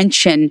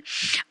attention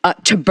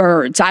to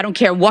birds. I don't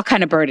care what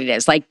kind of bird it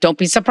is. Like, don't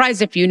be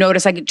surprised if you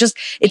notice,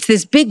 it's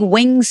this big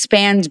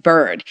wing-spanned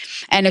bird.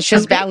 And it's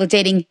just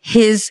validating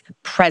his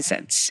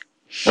presence.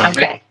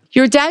 Okay.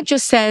 Your dad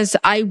just says,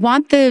 I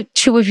want the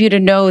two of you to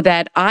know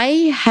that I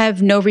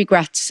have no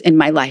regrets in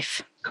my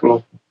life.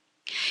 Cool.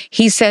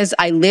 He says,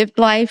 I lived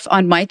life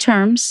on my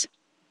terms.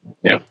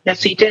 Yeah.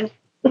 Yes, he did.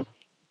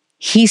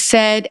 He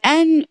said,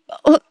 and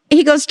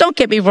he goes, don't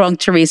get me wrong,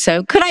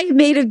 Teresa. Could I have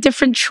made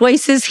different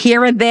choices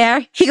here and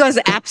there? He goes,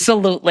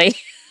 absolutely.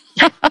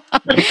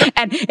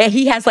 And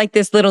he has like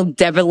this little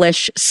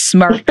devilish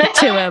smirk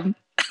to him.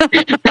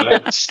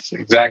 That's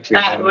exactly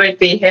That would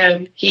be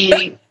him.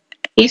 He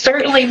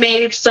certainly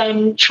made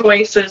some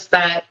choices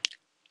that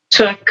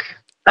took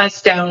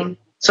us down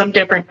some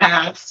different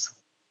paths.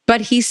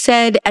 But he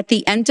said, at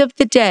the end of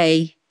the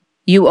day,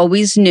 you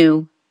always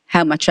knew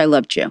how much I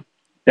loved you.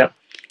 Yep.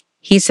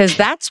 He says,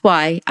 that's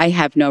why I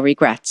have no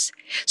regrets.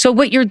 So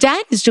what your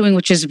dad is doing,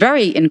 which is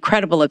very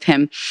incredible of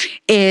him,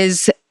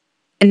 is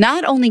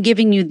not only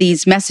giving you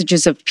these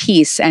messages of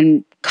peace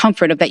and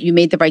comfort of that you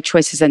made the right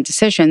choices and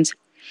decisions,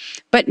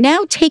 but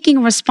now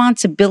taking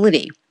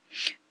responsibility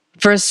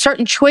for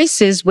certain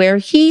choices where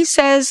he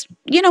says,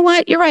 you know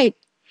what, you're right.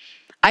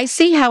 I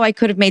see how I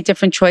could have made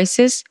different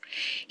choices.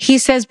 He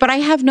says, but I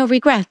have no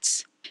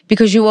regrets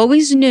because you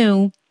always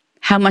knew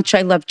how much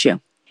I loved you.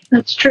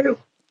 That's true.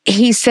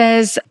 He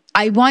says,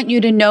 I want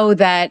you to know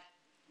that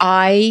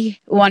I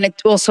wanted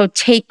to also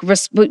take,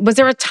 was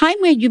there a time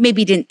where you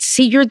maybe didn't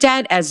see your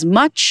dad as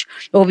much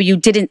or you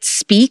didn't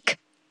speak?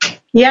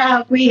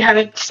 Yeah, we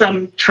had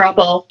some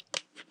trouble.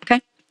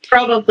 Okay.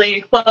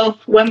 Probably, well,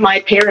 when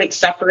my parents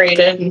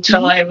separated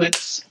until I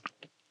was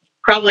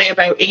probably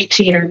about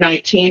 18 or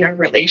 19, our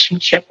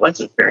relationship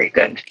wasn't very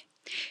good.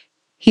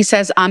 He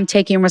says, I'm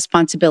taking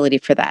responsibility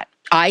for that.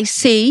 I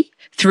see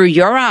through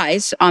your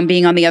eyes on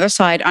being on the other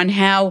side on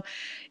how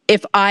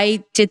if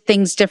I did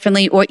things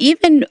differently or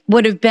even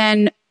would have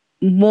been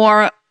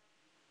more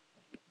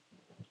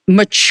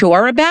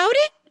mature about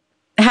it.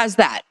 How's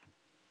that?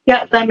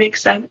 Yeah, that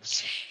makes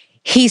sense.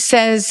 He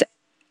says,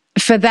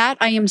 for that,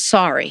 I am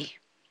sorry.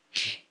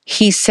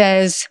 He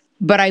says,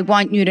 but I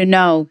want you to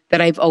know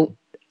that I've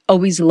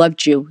always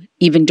loved you,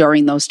 even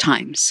during those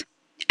times.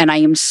 And I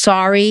am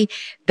sorry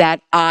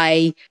that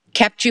I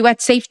kept you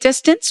at safe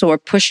distance or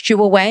pushed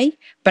you away,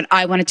 but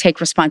I want to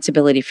take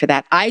responsibility for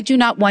that. I do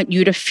not want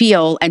you to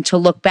feel and to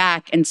look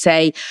back and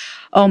say,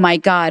 oh my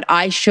God,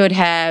 I should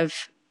have,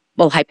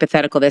 well,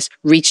 hypothetical this,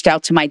 reached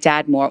out to my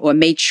dad more or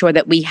made sure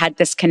that we had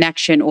this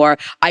connection or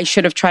I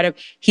should have tried to,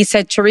 he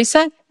said,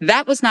 Teresa,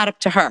 that was not up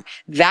to her.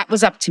 That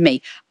was up to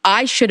me.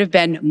 I should have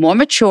been more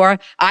mature.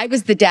 I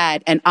was the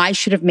dad and I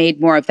should have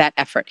made more of that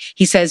effort.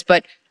 He says,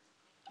 but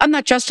I'm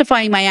not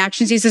justifying my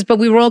actions. He says, but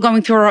we were all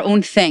going through our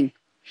own thing.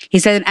 He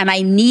said, and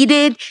I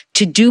needed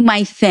to do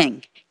my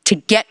thing to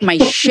get my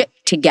shit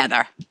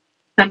together.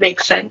 That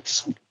makes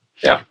sense.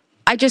 Yeah.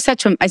 I just said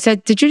to him, I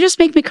said, did you just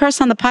make me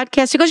curse on the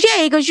podcast? He goes,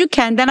 yeah. He goes, you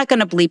can. They're not going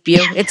to bleep you.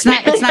 It's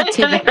not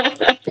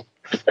TV.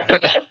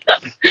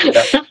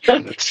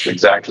 That's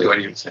exactly what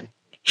he was saying.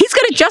 He's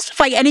going to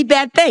justify any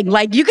bad thing.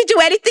 Like you could do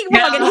anything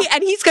wrong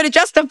and he's going to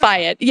justify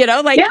it. You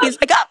know, like he's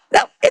like, oh,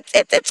 no,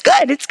 it's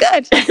good. It's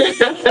good.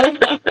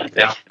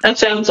 Yeah. That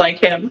sounds like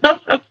him.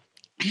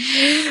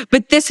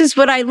 But this is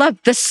what I love,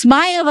 the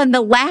smile and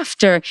the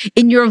laughter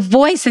in your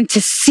voice and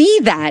to see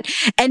that.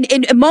 And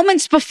in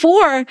moments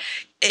before,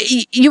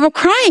 you were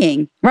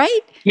crying, right?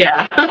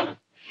 Yeah.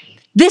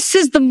 This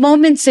is the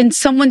moments in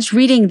someone's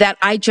reading that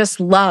I just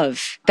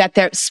love, that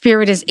their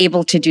spirit is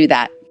able to do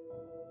that.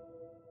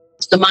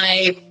 So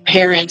my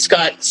parents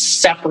got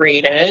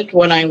separated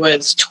when I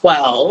was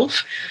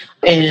 12.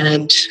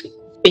 And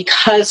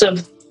because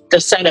of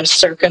the set of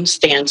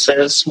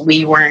circumstances,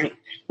 we weren't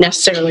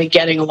necessarily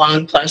getting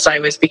along. Plus, I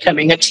was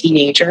becoming a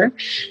teenager,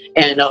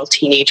 and all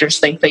teenagers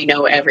think they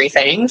know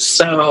everything.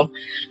 So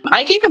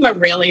I gave him a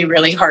really,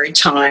 really hard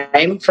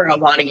time for a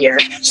lot of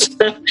years.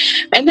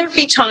 And there'd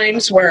be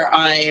times where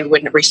I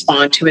wouldn't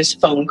respond to his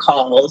phone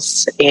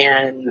calls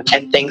and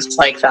things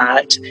like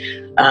that.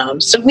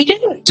 So we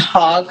didn't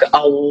talk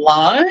a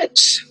lot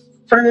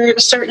for a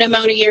certain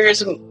amount of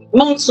years,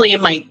 mostly in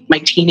my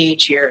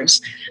teenage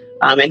years,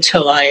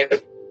 until I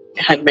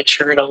had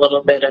matured a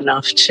little bit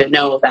enough to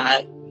know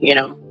that, you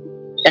know,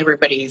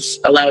 everybody's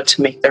allowed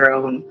to make their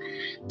own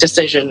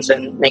decisions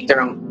and make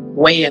their own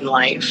way in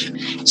life.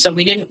 So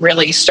we didn't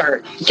really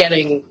start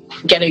getting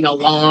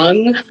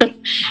along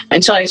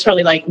until I was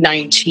probably like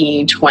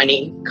 19,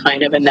 20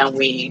 kind of. And then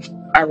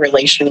our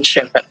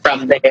relationship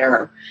from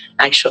there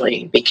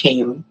actually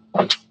became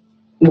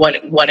what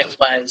it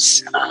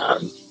was,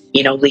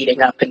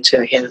 leading up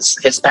into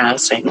his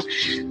passing.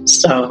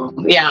 So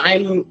yeah,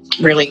 I'm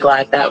really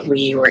glad that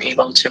we were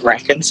able to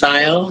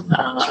reconcile,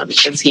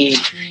 because he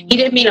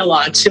did mean a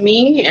lot to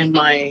me in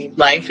my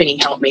life, and he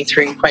helped me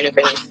through quite a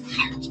bit of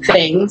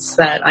things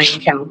that I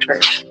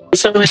encountered.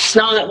 So it's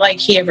not like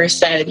he ever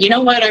said, you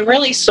know what, I'm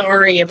really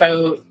sorry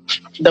about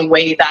the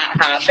way that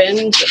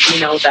happened. You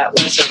know, that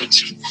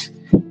wasn't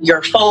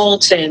your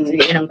fault, and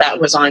that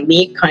was on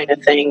me, kind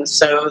of thing.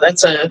 So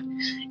that's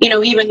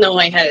even though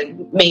I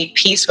had made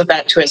peace with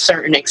that to a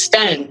certain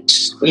extent,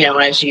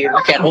 as you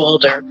get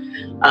older,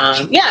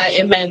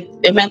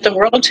 it meant the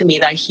world to me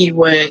that he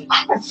would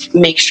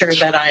make sure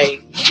that I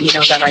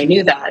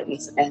knew that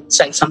and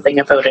said something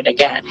about it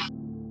again.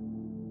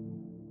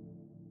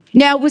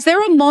 Now, was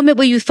there a moment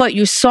where you thought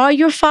you saw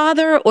your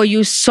father, or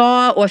you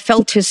saw or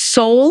felt his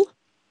soul?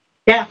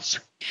 Yes.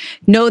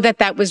 Know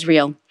that was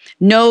real.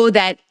 know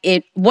that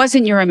it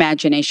wasn't your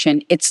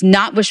imagination. It's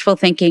not wishful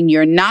thinking.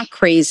 You're not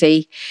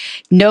crazy.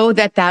 Know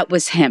that that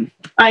was him.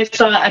 I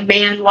saw a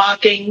man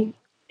walking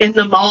in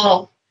the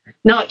mall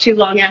not too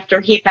long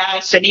after he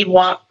passed, and he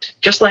walked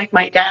just like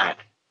my dad.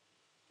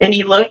 And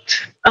he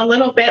looked a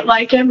little bit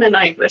like him, and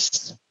I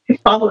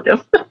followed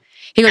him.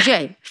 He goes,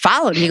 yeah,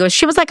 followed. He goes,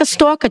 she was like a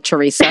stalker,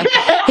 Teresa.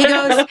 He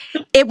goes,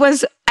 it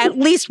was at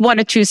least 1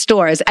 or 2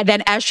 stores. And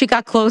then as she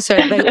got closer,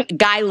 the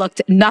guy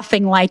looked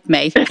nothing like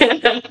me.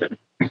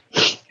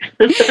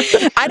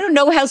 I don't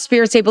know how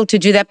spirit's able to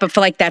do that, but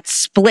for like that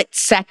split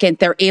second,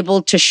 they're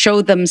able to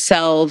show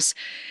themselves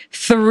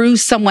through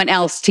someone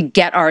else to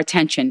get our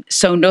attention.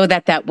 So know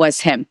that that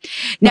was him.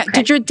 Now,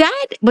 Did your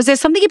dad, was there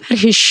something about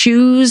his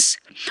shoes,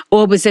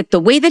 or was it the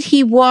way that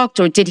he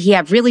walked, or did he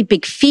have really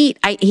big feet?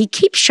 He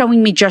keeps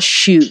showing me just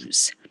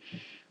shoes.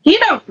 He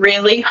had a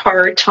really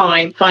hard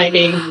time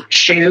finding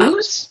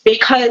shoes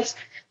because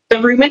the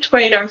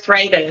rheumatoid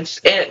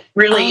arthritis, it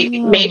really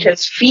made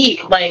his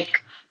feet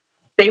like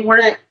they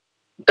weren't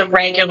the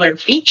regular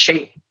feet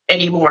shape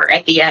anymore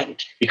at the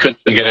end. He couldn't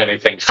get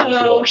anything.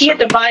 So he had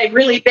to buy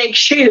really big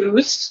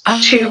shoes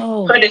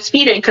to put his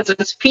feet in because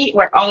his feet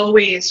were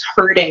always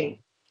hurting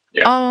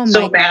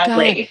so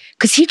badly.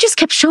 Because he just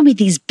kept showing me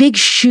these big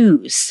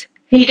shoes.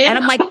 He did. And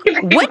I'm like,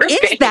 what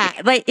is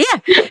that? Like,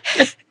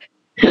 yeah.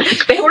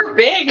 They were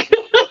big.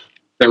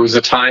 There was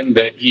a time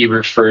that he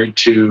referred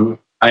to,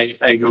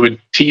 I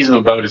would tease him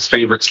about his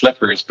favorite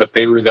slippers, but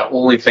they were the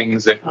only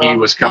things that he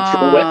was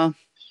comfortable with.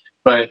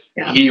 But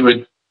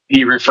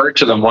he referred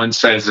to them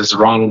once as his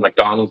Ronald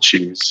McDonald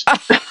shoes.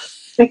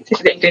 They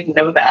didn't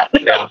know that.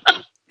 Yeah.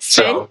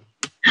 So,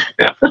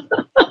 yeah.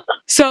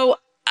 So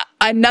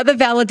another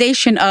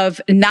validation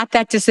of not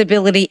that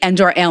disability and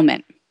or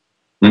ailment.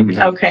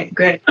 Mm-hmm. Okay,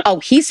 good. Oh,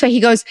 he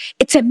goes,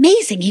 it's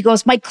amazing. He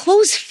goes, my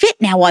clothes fit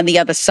now on the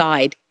other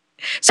side.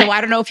 So I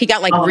don't know if he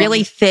got like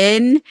really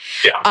thin.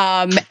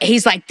 Yeah.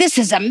 He's like, this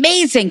is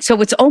amazing. So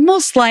it's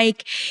almost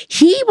like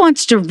he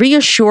wants to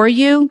reassure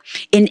you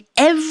in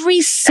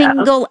every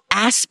single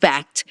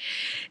aspect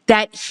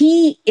that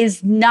he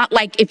is not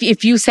like,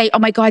 if you say, oh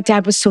my God,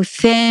 Dad was so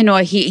thin,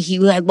 or he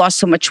had lost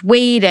so much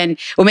weight,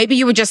 or maybe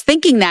you were just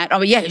thinking that,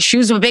 oh yeah, his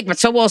shoes were big, but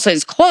so also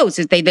his clothes,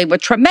 they were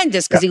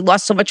tremendous because he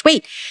lost so much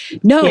weight.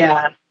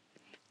 No,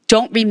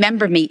 don't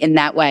remember me in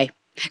that way.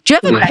 Do you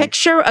have a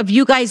picture of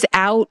you guys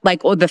out,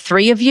 like, or the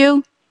 3 of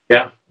you?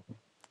 Yeah.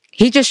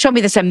 He just showed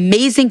me this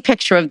amazing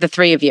picture of the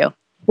 3 of you.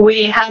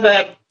 We have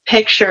a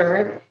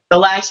picture the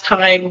last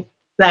time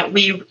that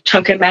we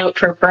took him out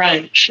for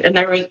brunch, and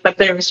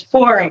there was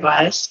 4 of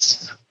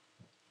us.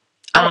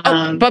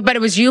 But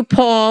it was you,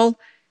 Paul,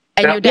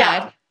 and your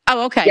dad. Yeah.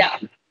 Oh, okay. Yeah.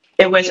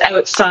 It was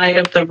outside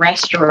of the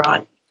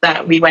restaurant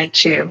that we went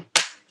to,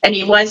 and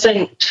he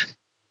wasn't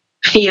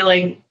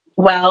feeling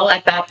well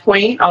at that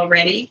point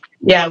already.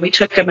 Yeah, we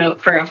took him out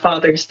for a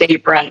Father's Day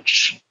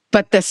brunch.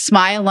 But the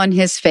smile on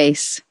his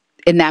face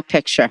in that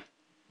picture,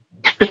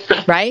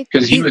 right?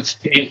 Because he was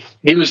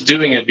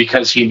doing it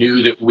because he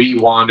knew that we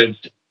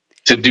wanted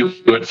to do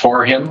it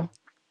for him.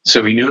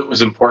 So he knew it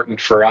was important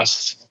for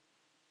us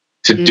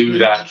to do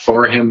that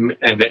for him.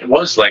 And it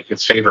was like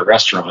his favorite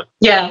restaurant.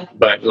 Yeah.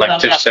 But like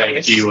to say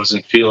place. He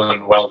wasn't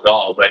feeling well at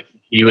all, but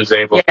he was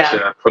able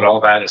to put all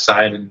that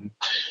aside and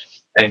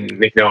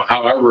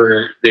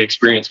however the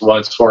experience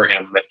was for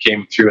him, that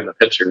came through in the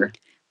picture.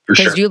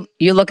 Because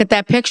you look at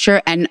that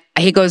picture and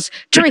he goes,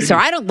 Teresa,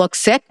 I don't look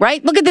sick,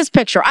 right? Look at this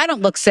picture. I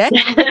don't look sick,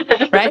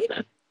 right?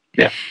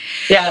 Yeah.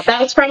 Yeah, that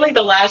was probably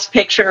the last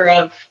picture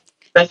of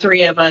the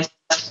 3 of us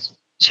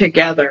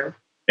together.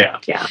 Yeah.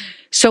 Yeah.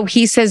 So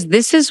he says,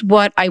 this is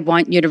what I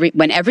want you to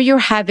whenever you're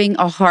having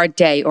a hard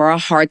day or a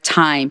hard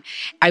time,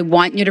 I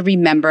want you to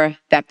remember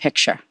that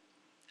picture.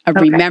 Of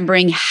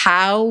remembering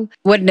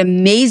what an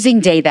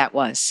amazing day that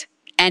was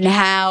and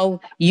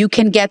how you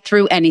can get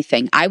through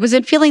anything. I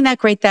wasn't feeling that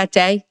great that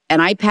day, and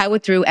I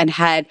powered through and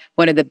had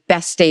one of the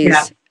best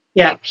days.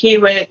 Yeah. He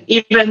would,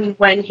 even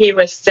when he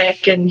was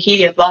sick and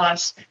he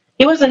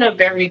wasn't a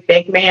very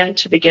big man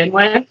to begin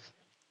with.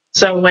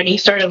 So when he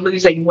started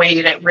losing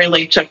weight, it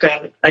really took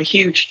a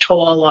huge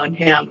toll on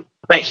him.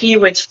 But he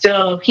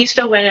still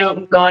went out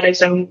and got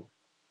his own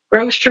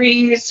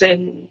groceries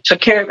and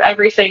took care of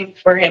everything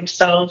for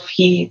himself.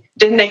 He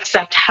didn't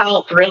accept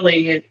help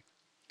really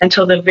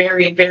until the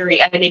very,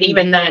 very end. And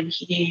even then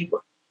he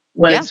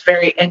was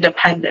very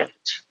independent.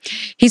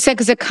 He said,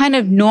 because it kind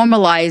of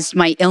normalized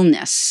my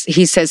illness.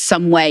 He says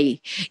some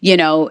way,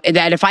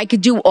 that if I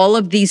could do all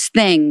of these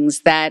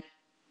things, that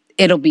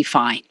it'll be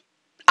fine.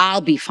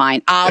 I'll be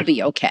fine. I'll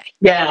be okay.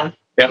 Yeah.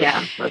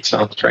 Yeah. That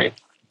sounds great.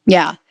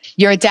 Yeah.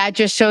 Your dad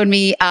just showed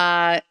me,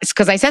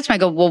 because I said to him, I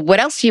go, well, what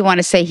else do you want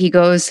to say? He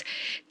goes,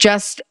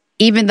 just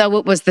even though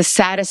it was the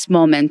saddest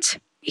moment,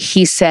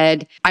 he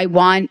said, I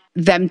want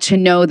them to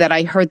know that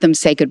I heard them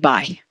say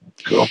goodbye.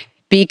 Cool.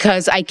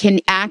 Because I can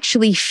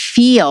actually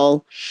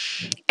feel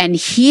and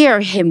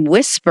hear him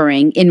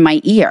whispering in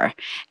my ear.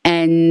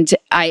 And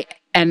I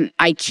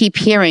keep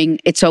hearing,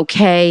 it's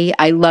okay.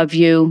 I love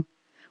you.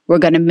 We're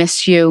going to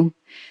miss you.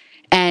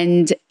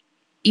 And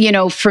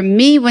for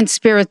me, when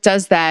Spirit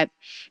does that,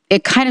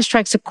 it kind of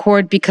strikes a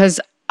chord because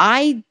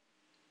I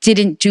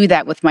didn't do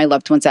that with my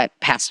loved ones that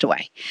passed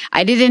away.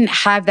 I didn't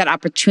have that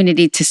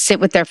opportunity to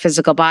sit with their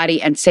physical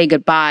body and say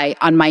goodbye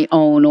on my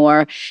own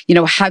or,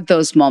 have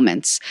those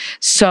moments.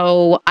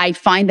 So I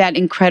find that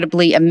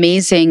incredibly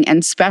amazing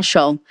and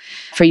special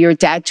for your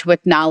dad to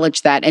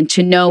acknowledge that and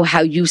to know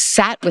how you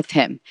sat with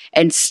him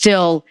and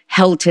still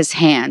held his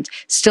hand,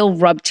 still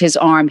rubbed his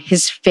arm,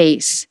 his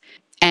face,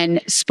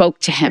 and spoke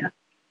to him.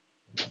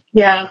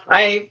 Yeah,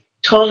 I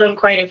told him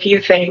quite a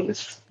few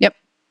things. Yep.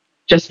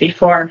 Just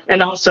before,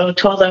 and also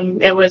told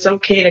him it was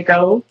okay to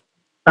go.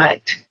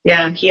 But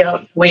yeah, he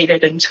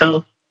waited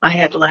until I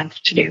had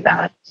left to do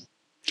that.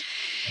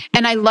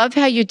 And I love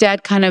how your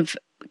dad kind of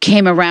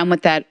came around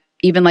with that,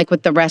 even like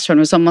with the restaurant.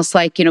 It was almost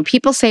like,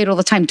 people say it all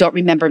the time, don't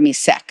remember me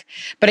sick.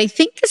 But I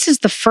think this is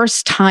the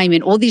first time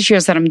in all these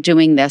years that I'm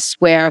doing this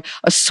where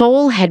a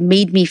soul had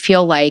made me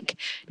feel like,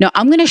 no,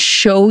 I'm going to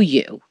show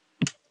you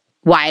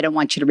why I don't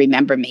want you to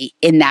remember me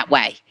in that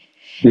way.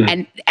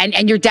 And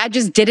your dad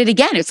just did it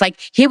again. It's like,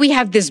 here we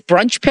have this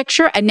brunch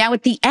picture. And now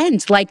at the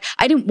end, like,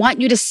 I didn't want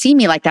you to see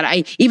me like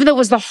that. Even though it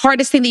was the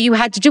hardest thing that you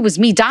had to do was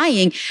me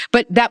dying.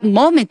 But that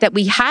moment that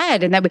we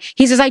had and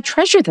he says, I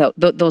treasure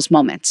those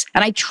moments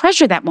and I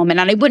treasure that moment.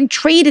 And I wouldn't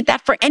trade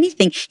that for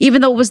anything,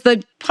 even though it was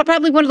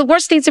probably one of the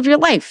worst days of your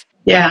life.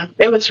 Yeah,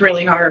 it was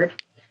really hard.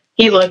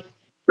 He looked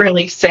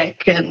really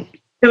sick and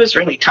it was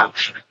really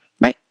tough.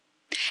 Right.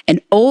 And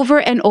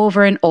over and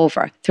over and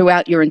over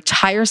throughout your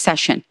entire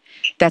session,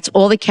 that's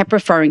all they kept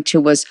referring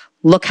to was,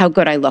 look how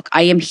good I look.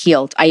 I am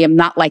healed. I am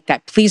not like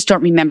that. Please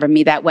don't remember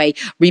me that way.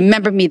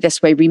 Remember me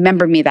this way.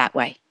 Remember me that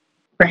way.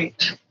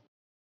 Right.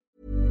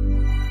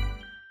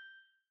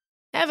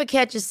 Ever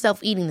catch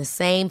yourself eating the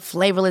same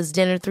flavorless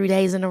dinner 3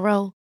 days in a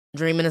row?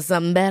 Dreaming of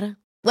something better?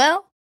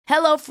 Well,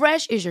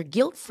 HelloFresh is your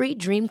guilt-free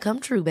dream come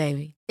true,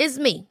 baby. It's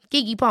me,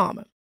 Keke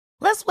Palmer.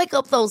 Let's wake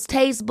up those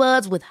taste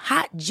buds with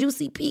hot,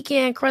 juicy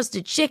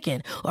pecan-crusted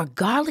chicken or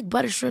garlic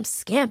butter shrimp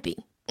scampi.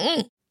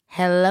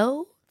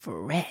 Hello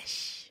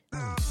Fresh.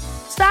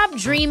 Stop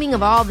dreaming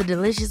of all the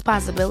delicious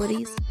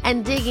possibilities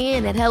and dig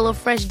in at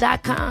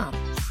HelloFresh.com.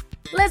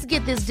 Let's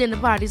get this dinner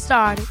party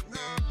started.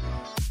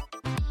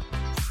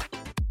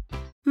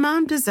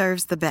 Mom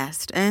deserves the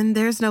best, and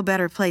there's no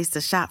better place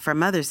to shop for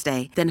Mother's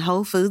Day than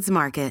Whole Foods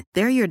Market.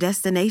 They're your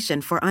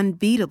destination for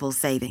unbeatable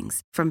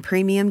savings, from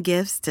premium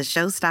gifts to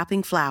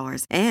show-stopping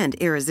flowers and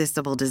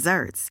irresistible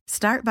desserts.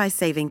 Start by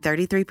saving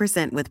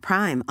 33% with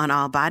Prime on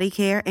all body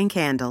care and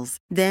candles.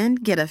 Then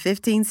get a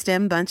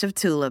 15-stem bunch of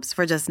tulips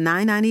for just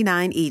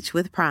 $9.99 each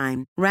with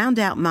Prime. Round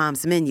out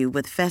Mom's menu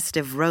with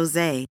festive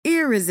rosé,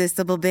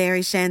 irresistible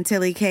berry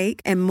chantilly cake,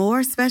 and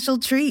more special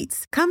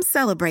treats. Come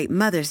celebrate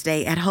Mother's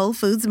Day at Whole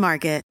Foods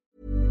Market.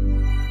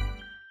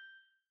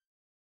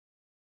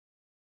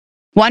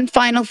 One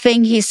final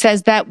thing he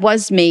says, that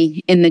was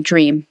me in the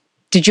dream.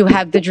 Did you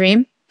have the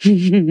dream?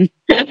 Yeah.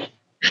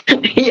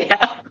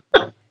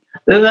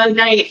 The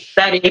night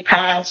that he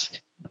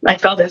passed, I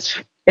felt his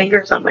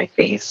fingers on my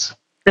face.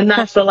 And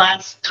that's the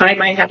last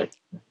time I had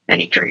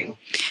any dream.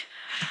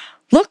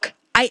 Look,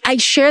 I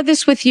share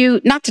this with you,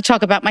 not to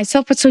talk about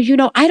myself, but so you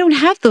know, I don't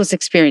have those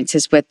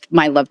experiences with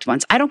my loved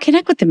ones. I don't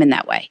connect with them in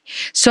that way.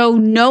 So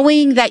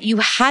knowing that you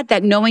had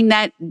that, knowing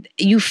that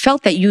you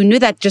felt that, you knew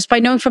that just by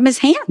knowing from his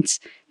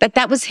hands,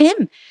 that was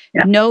him.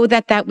 Yeah. Know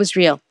that was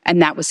real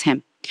and that was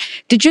him.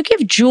 Did you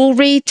give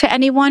jewelry to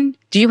anyone?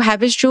 Do you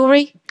have his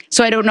jewelry?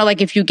 So I don't know,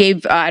 like if you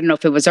gave, I don't know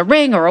if it was a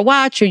ring or a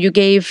watch or you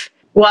gave.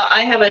 Well,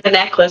 I have a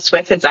necklace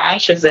with his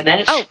ashes in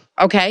it. Oh,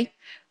 okay.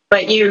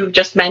 But you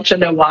just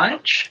mentioned a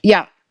watch.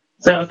 Yeah.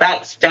 So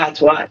that's Dad's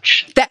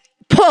watch.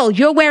 Paul,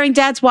 you're wearing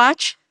Dad's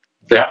watch?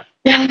 Yeah.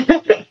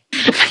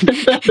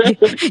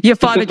 Your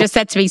father just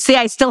said to me, see,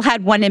 I still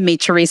had one in me,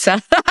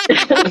 Teresa.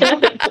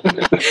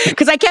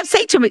 Because I kept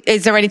saying to him,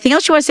 is there anything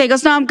else you want to say? He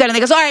goes, no, I'm good. And he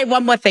goes, all right,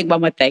 one more thing.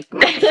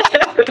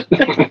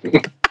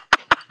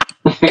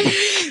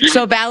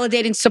 So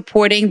validating,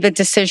 supporting the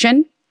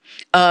decision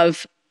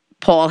of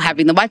Paul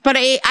having the watch. But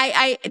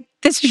I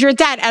this is your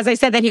dad. As I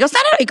said that, he goes,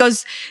 no. He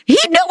goes, he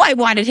knew I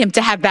wanted him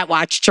to have that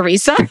watch,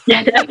 Teresa.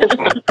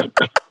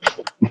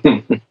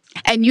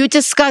 And you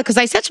discussed, because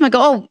I said to him, I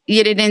go,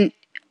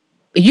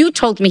 you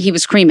told me he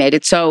was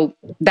cremated. So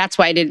that's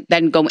why I didn't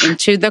then go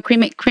into the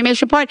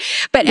cremation part.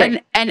 But,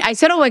 right. and I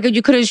said, oh my God,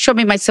 you could have shown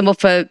me my symbol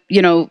for,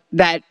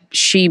 that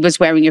she was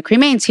wearing your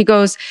cremains. He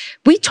goes,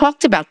 we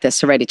talked about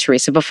this already,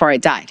 Teresa, before I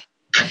died.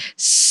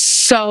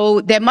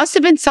 So there must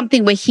have been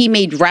something where he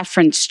made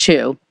reference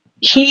to.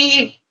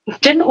 He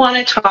didn't want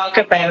to talk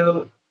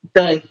about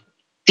the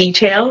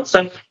details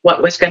of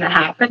what was going to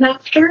happen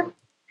after.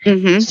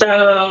 Mm-hmm.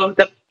 So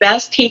the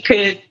best he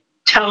could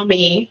tell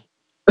me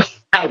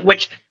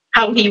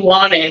how he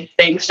wanted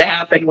things to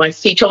happen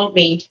was he told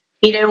me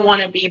he didn't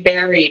want to be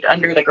buried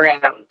under the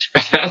ground.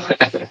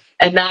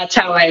 And that's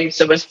how I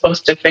was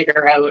supposed to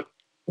figure out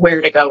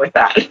where to go with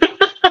that.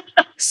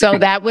 So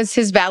that was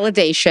his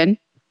validation.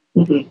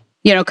 Mm-hmm.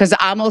 Because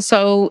I'm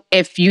also,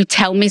 if you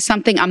tell me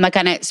something, I'm not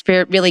going to,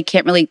 spirit really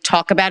can't really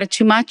talk about it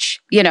too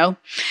much,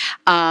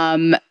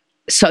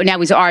 So now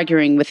he's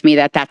arguing with me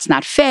that that's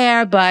not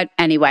fair. But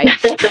anyway,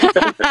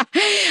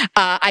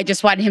 I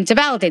just wanted him to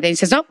validate that. He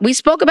says, oh, we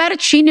spoke about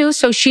it. She knew.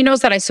 So she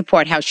knows that I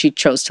support how she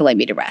chose to lay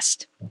me to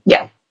rest.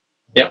 Yeah.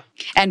 Yeah.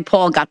 And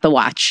Paul got the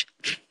watch.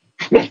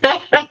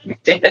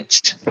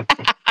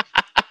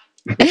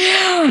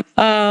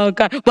 Oh,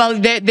 God. Well,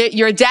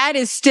 your dad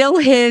is still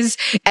as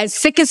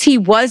sick as he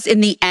was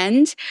in the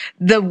end.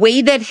 The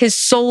way that his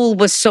soul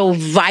was so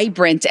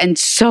vibrant and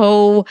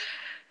so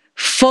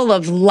full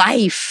of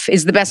life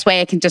is the best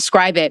way I can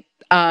describe it,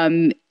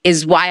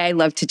 is why I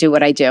love to do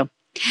what I do.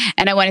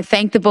 And I want to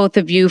thank the both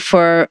of you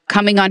for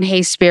coming on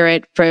Hey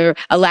Spirit, for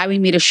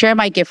allowing me to share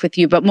my gift with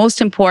you, but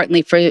most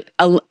importantly, for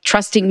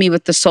trusting me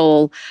with the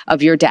soul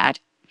of your dad.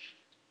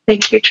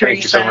 Thank you, Teresa.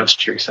 Thank you so much,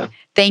 Teresa.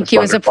 Thank you.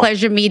 It was a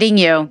pleasure meeting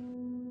you.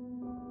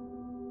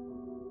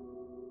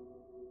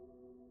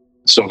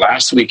 So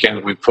last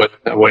weekend, we put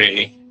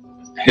away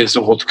his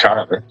old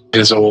car,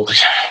 his old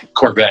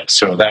Corvette.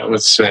 So that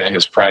was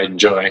his pride and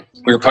joy.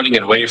 We were putting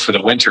it away for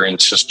the winter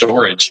into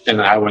storage, and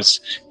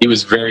he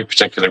was very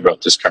particular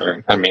about this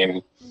car. I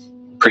mean,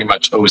 pretty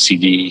much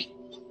OCD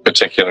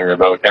particular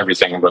about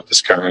everything about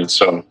this car. And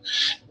so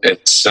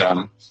it's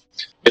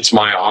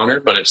my honor,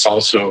 but it's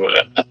also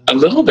a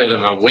little bit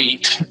of a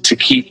weight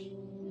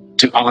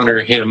to honor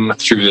him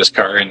through this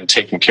car and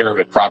taking care of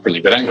it properly.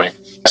 But anyway,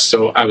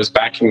 so I was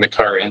backing the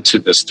car into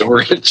the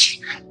storage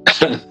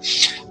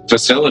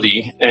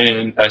facility,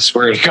 and I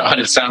swear to God,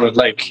 it sounded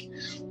like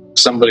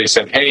somebody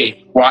said,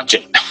 "Hey, watch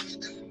it,"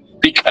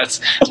 because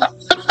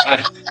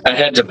I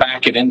had to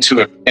back it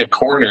into a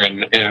corner,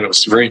 and it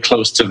was very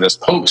close to this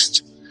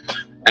post,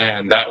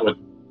 and that would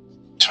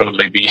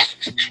totally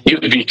he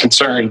would be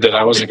concerned that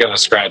I wasn't going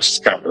to scratch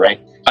the car, right?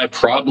 I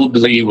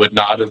probably would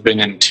not have been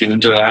in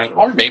tune to that,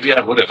 or maybe I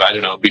would have, I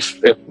don't know,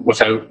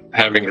 without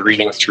having the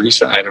reading with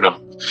Teresa, I don't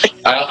know.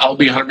 I'll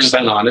be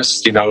 100%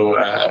 honest,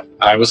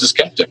 I was a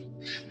skeptic.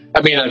 I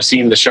mean, I've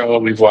seen the show,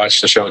 we've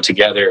watched the show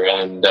together,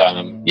 and,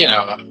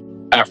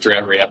 after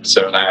every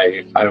episode,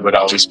 I would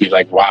always be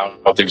like, wow,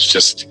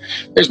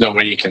 there's no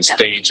way you can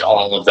stage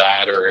all of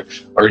that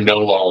or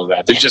know all of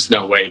that. There's just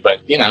no way.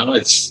 But,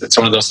 it's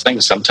one of those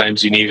things.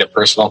 Sometimes you need a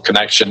personal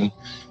connection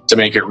to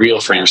make it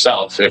real for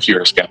yourself if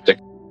you're a skeptic.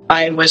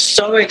 I was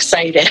so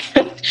excited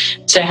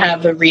to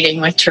have the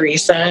reading with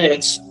Teresa.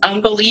 It's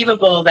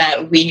unbelievable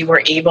that we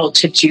were able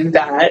to do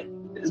that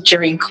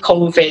during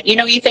COVID.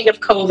 You think of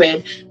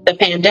COVID, the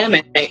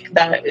pandemic,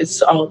 that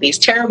is all these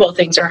terrible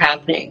things are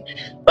happening.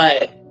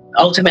 But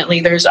ultimately,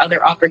 there's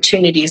other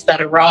opportunities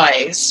that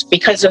arise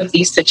because of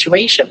these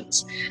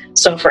situations.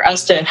 So for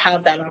us to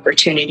have that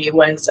opportunity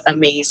was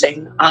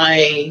amazing.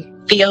 I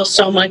feel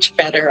so much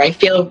better. I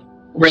feel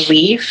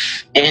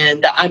relief,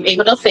 and I'm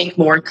able to think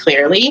more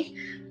clearly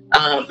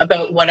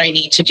about what I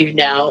need to do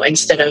now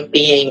instead of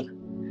being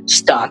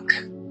stuck,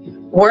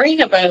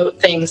 worrying about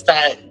things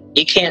that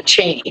you can't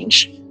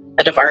change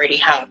that have already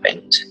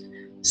happened.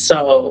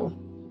 So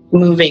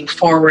moving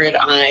forward,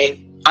 I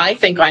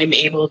think I'm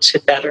able to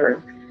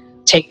better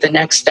take the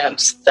next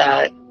steps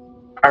that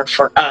are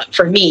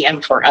for me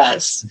and for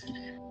us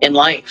in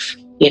life,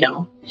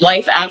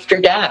 life after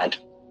Dad.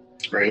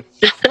 Right.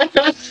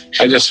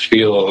 I just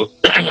feel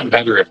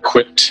better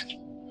equipped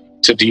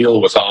to deal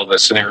with all the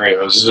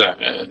scenarios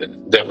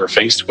that we're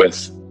faced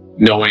with,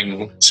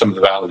 knowing some of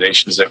the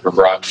validations that were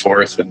brought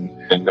forth, and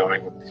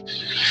knowing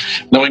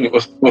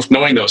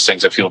those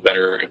things, I feel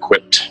better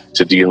equipped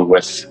to deal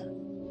with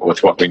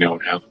what we know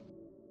now.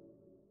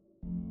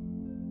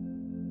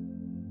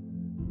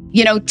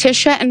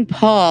 Tisha and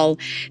Paul,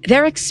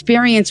 their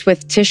experience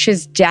with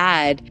Tisha's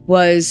dad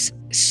was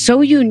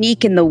so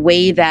unique in the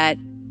way that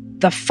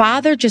the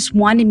father just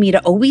wanted me to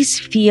always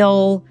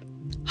feel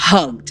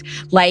hugged.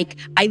 Like,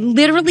 I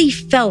literally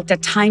felt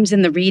at times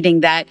in the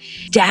reading that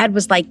Dad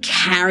was like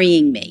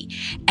carrying me.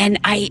 And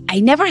I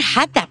never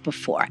had that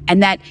before.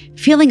 And that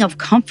feeling of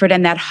comfort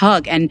and that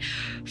hug. And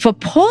for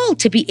Paul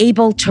to be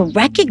able to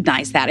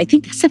recognize that, I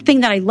think that's the thing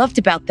that I loved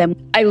about them.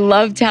 I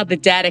loved how the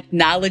dad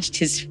acknowledged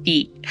his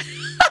feet.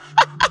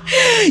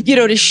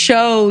 To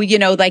show,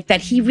 like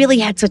that he really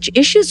had such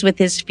issues with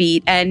his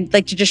feet, and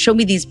like to just show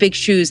me these big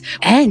shoes,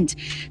 and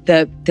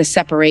the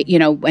separate,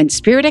 when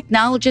spirit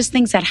acknowledges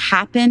things that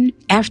happen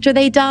after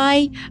they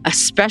die,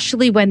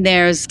 especially when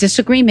there's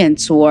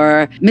disagreements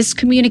or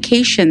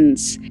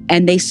miscommunications,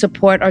 and they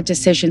support our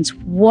decisions.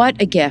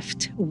 What a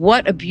gift.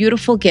 What a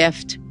beautiful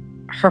gift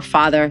her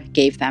father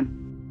gave them.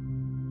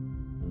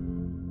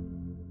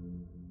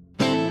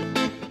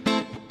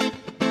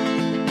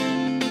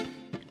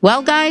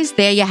 Well, guys,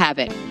 there you have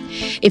it.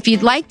 If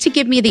you'd like to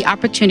give me the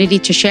opportunity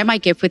to share my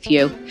gift with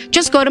you,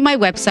 just go to my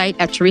website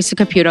at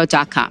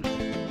teresacaputo.com.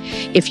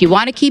 If you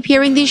want to keep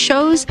hearing these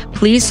shows,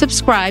 please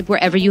subscribe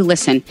wherever you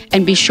listen,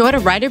 and be sure to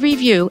write a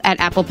review at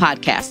Apple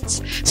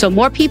Podcasts so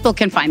more people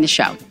can find the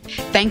show.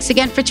 Thanks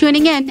again for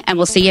tuning in, and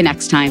we'll see you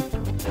next time.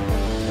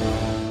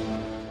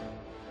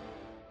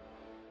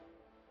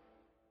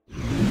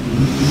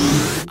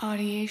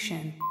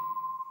 Audiation.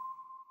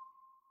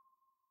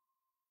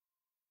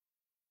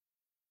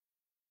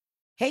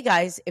 Hey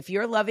guys, if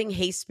you're loving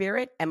Hey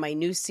Spirit and my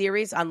new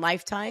series on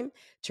Lifetime,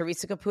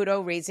 Teresa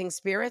Caputo Raising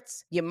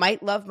Spirits, you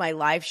might love my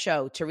live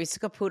show, Teresa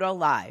Caputo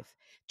Live.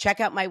 Check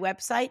out my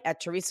website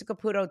at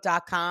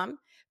teresacaputo.com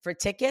for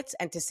tickets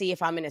and to see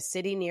if I'm in a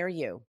city near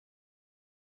you.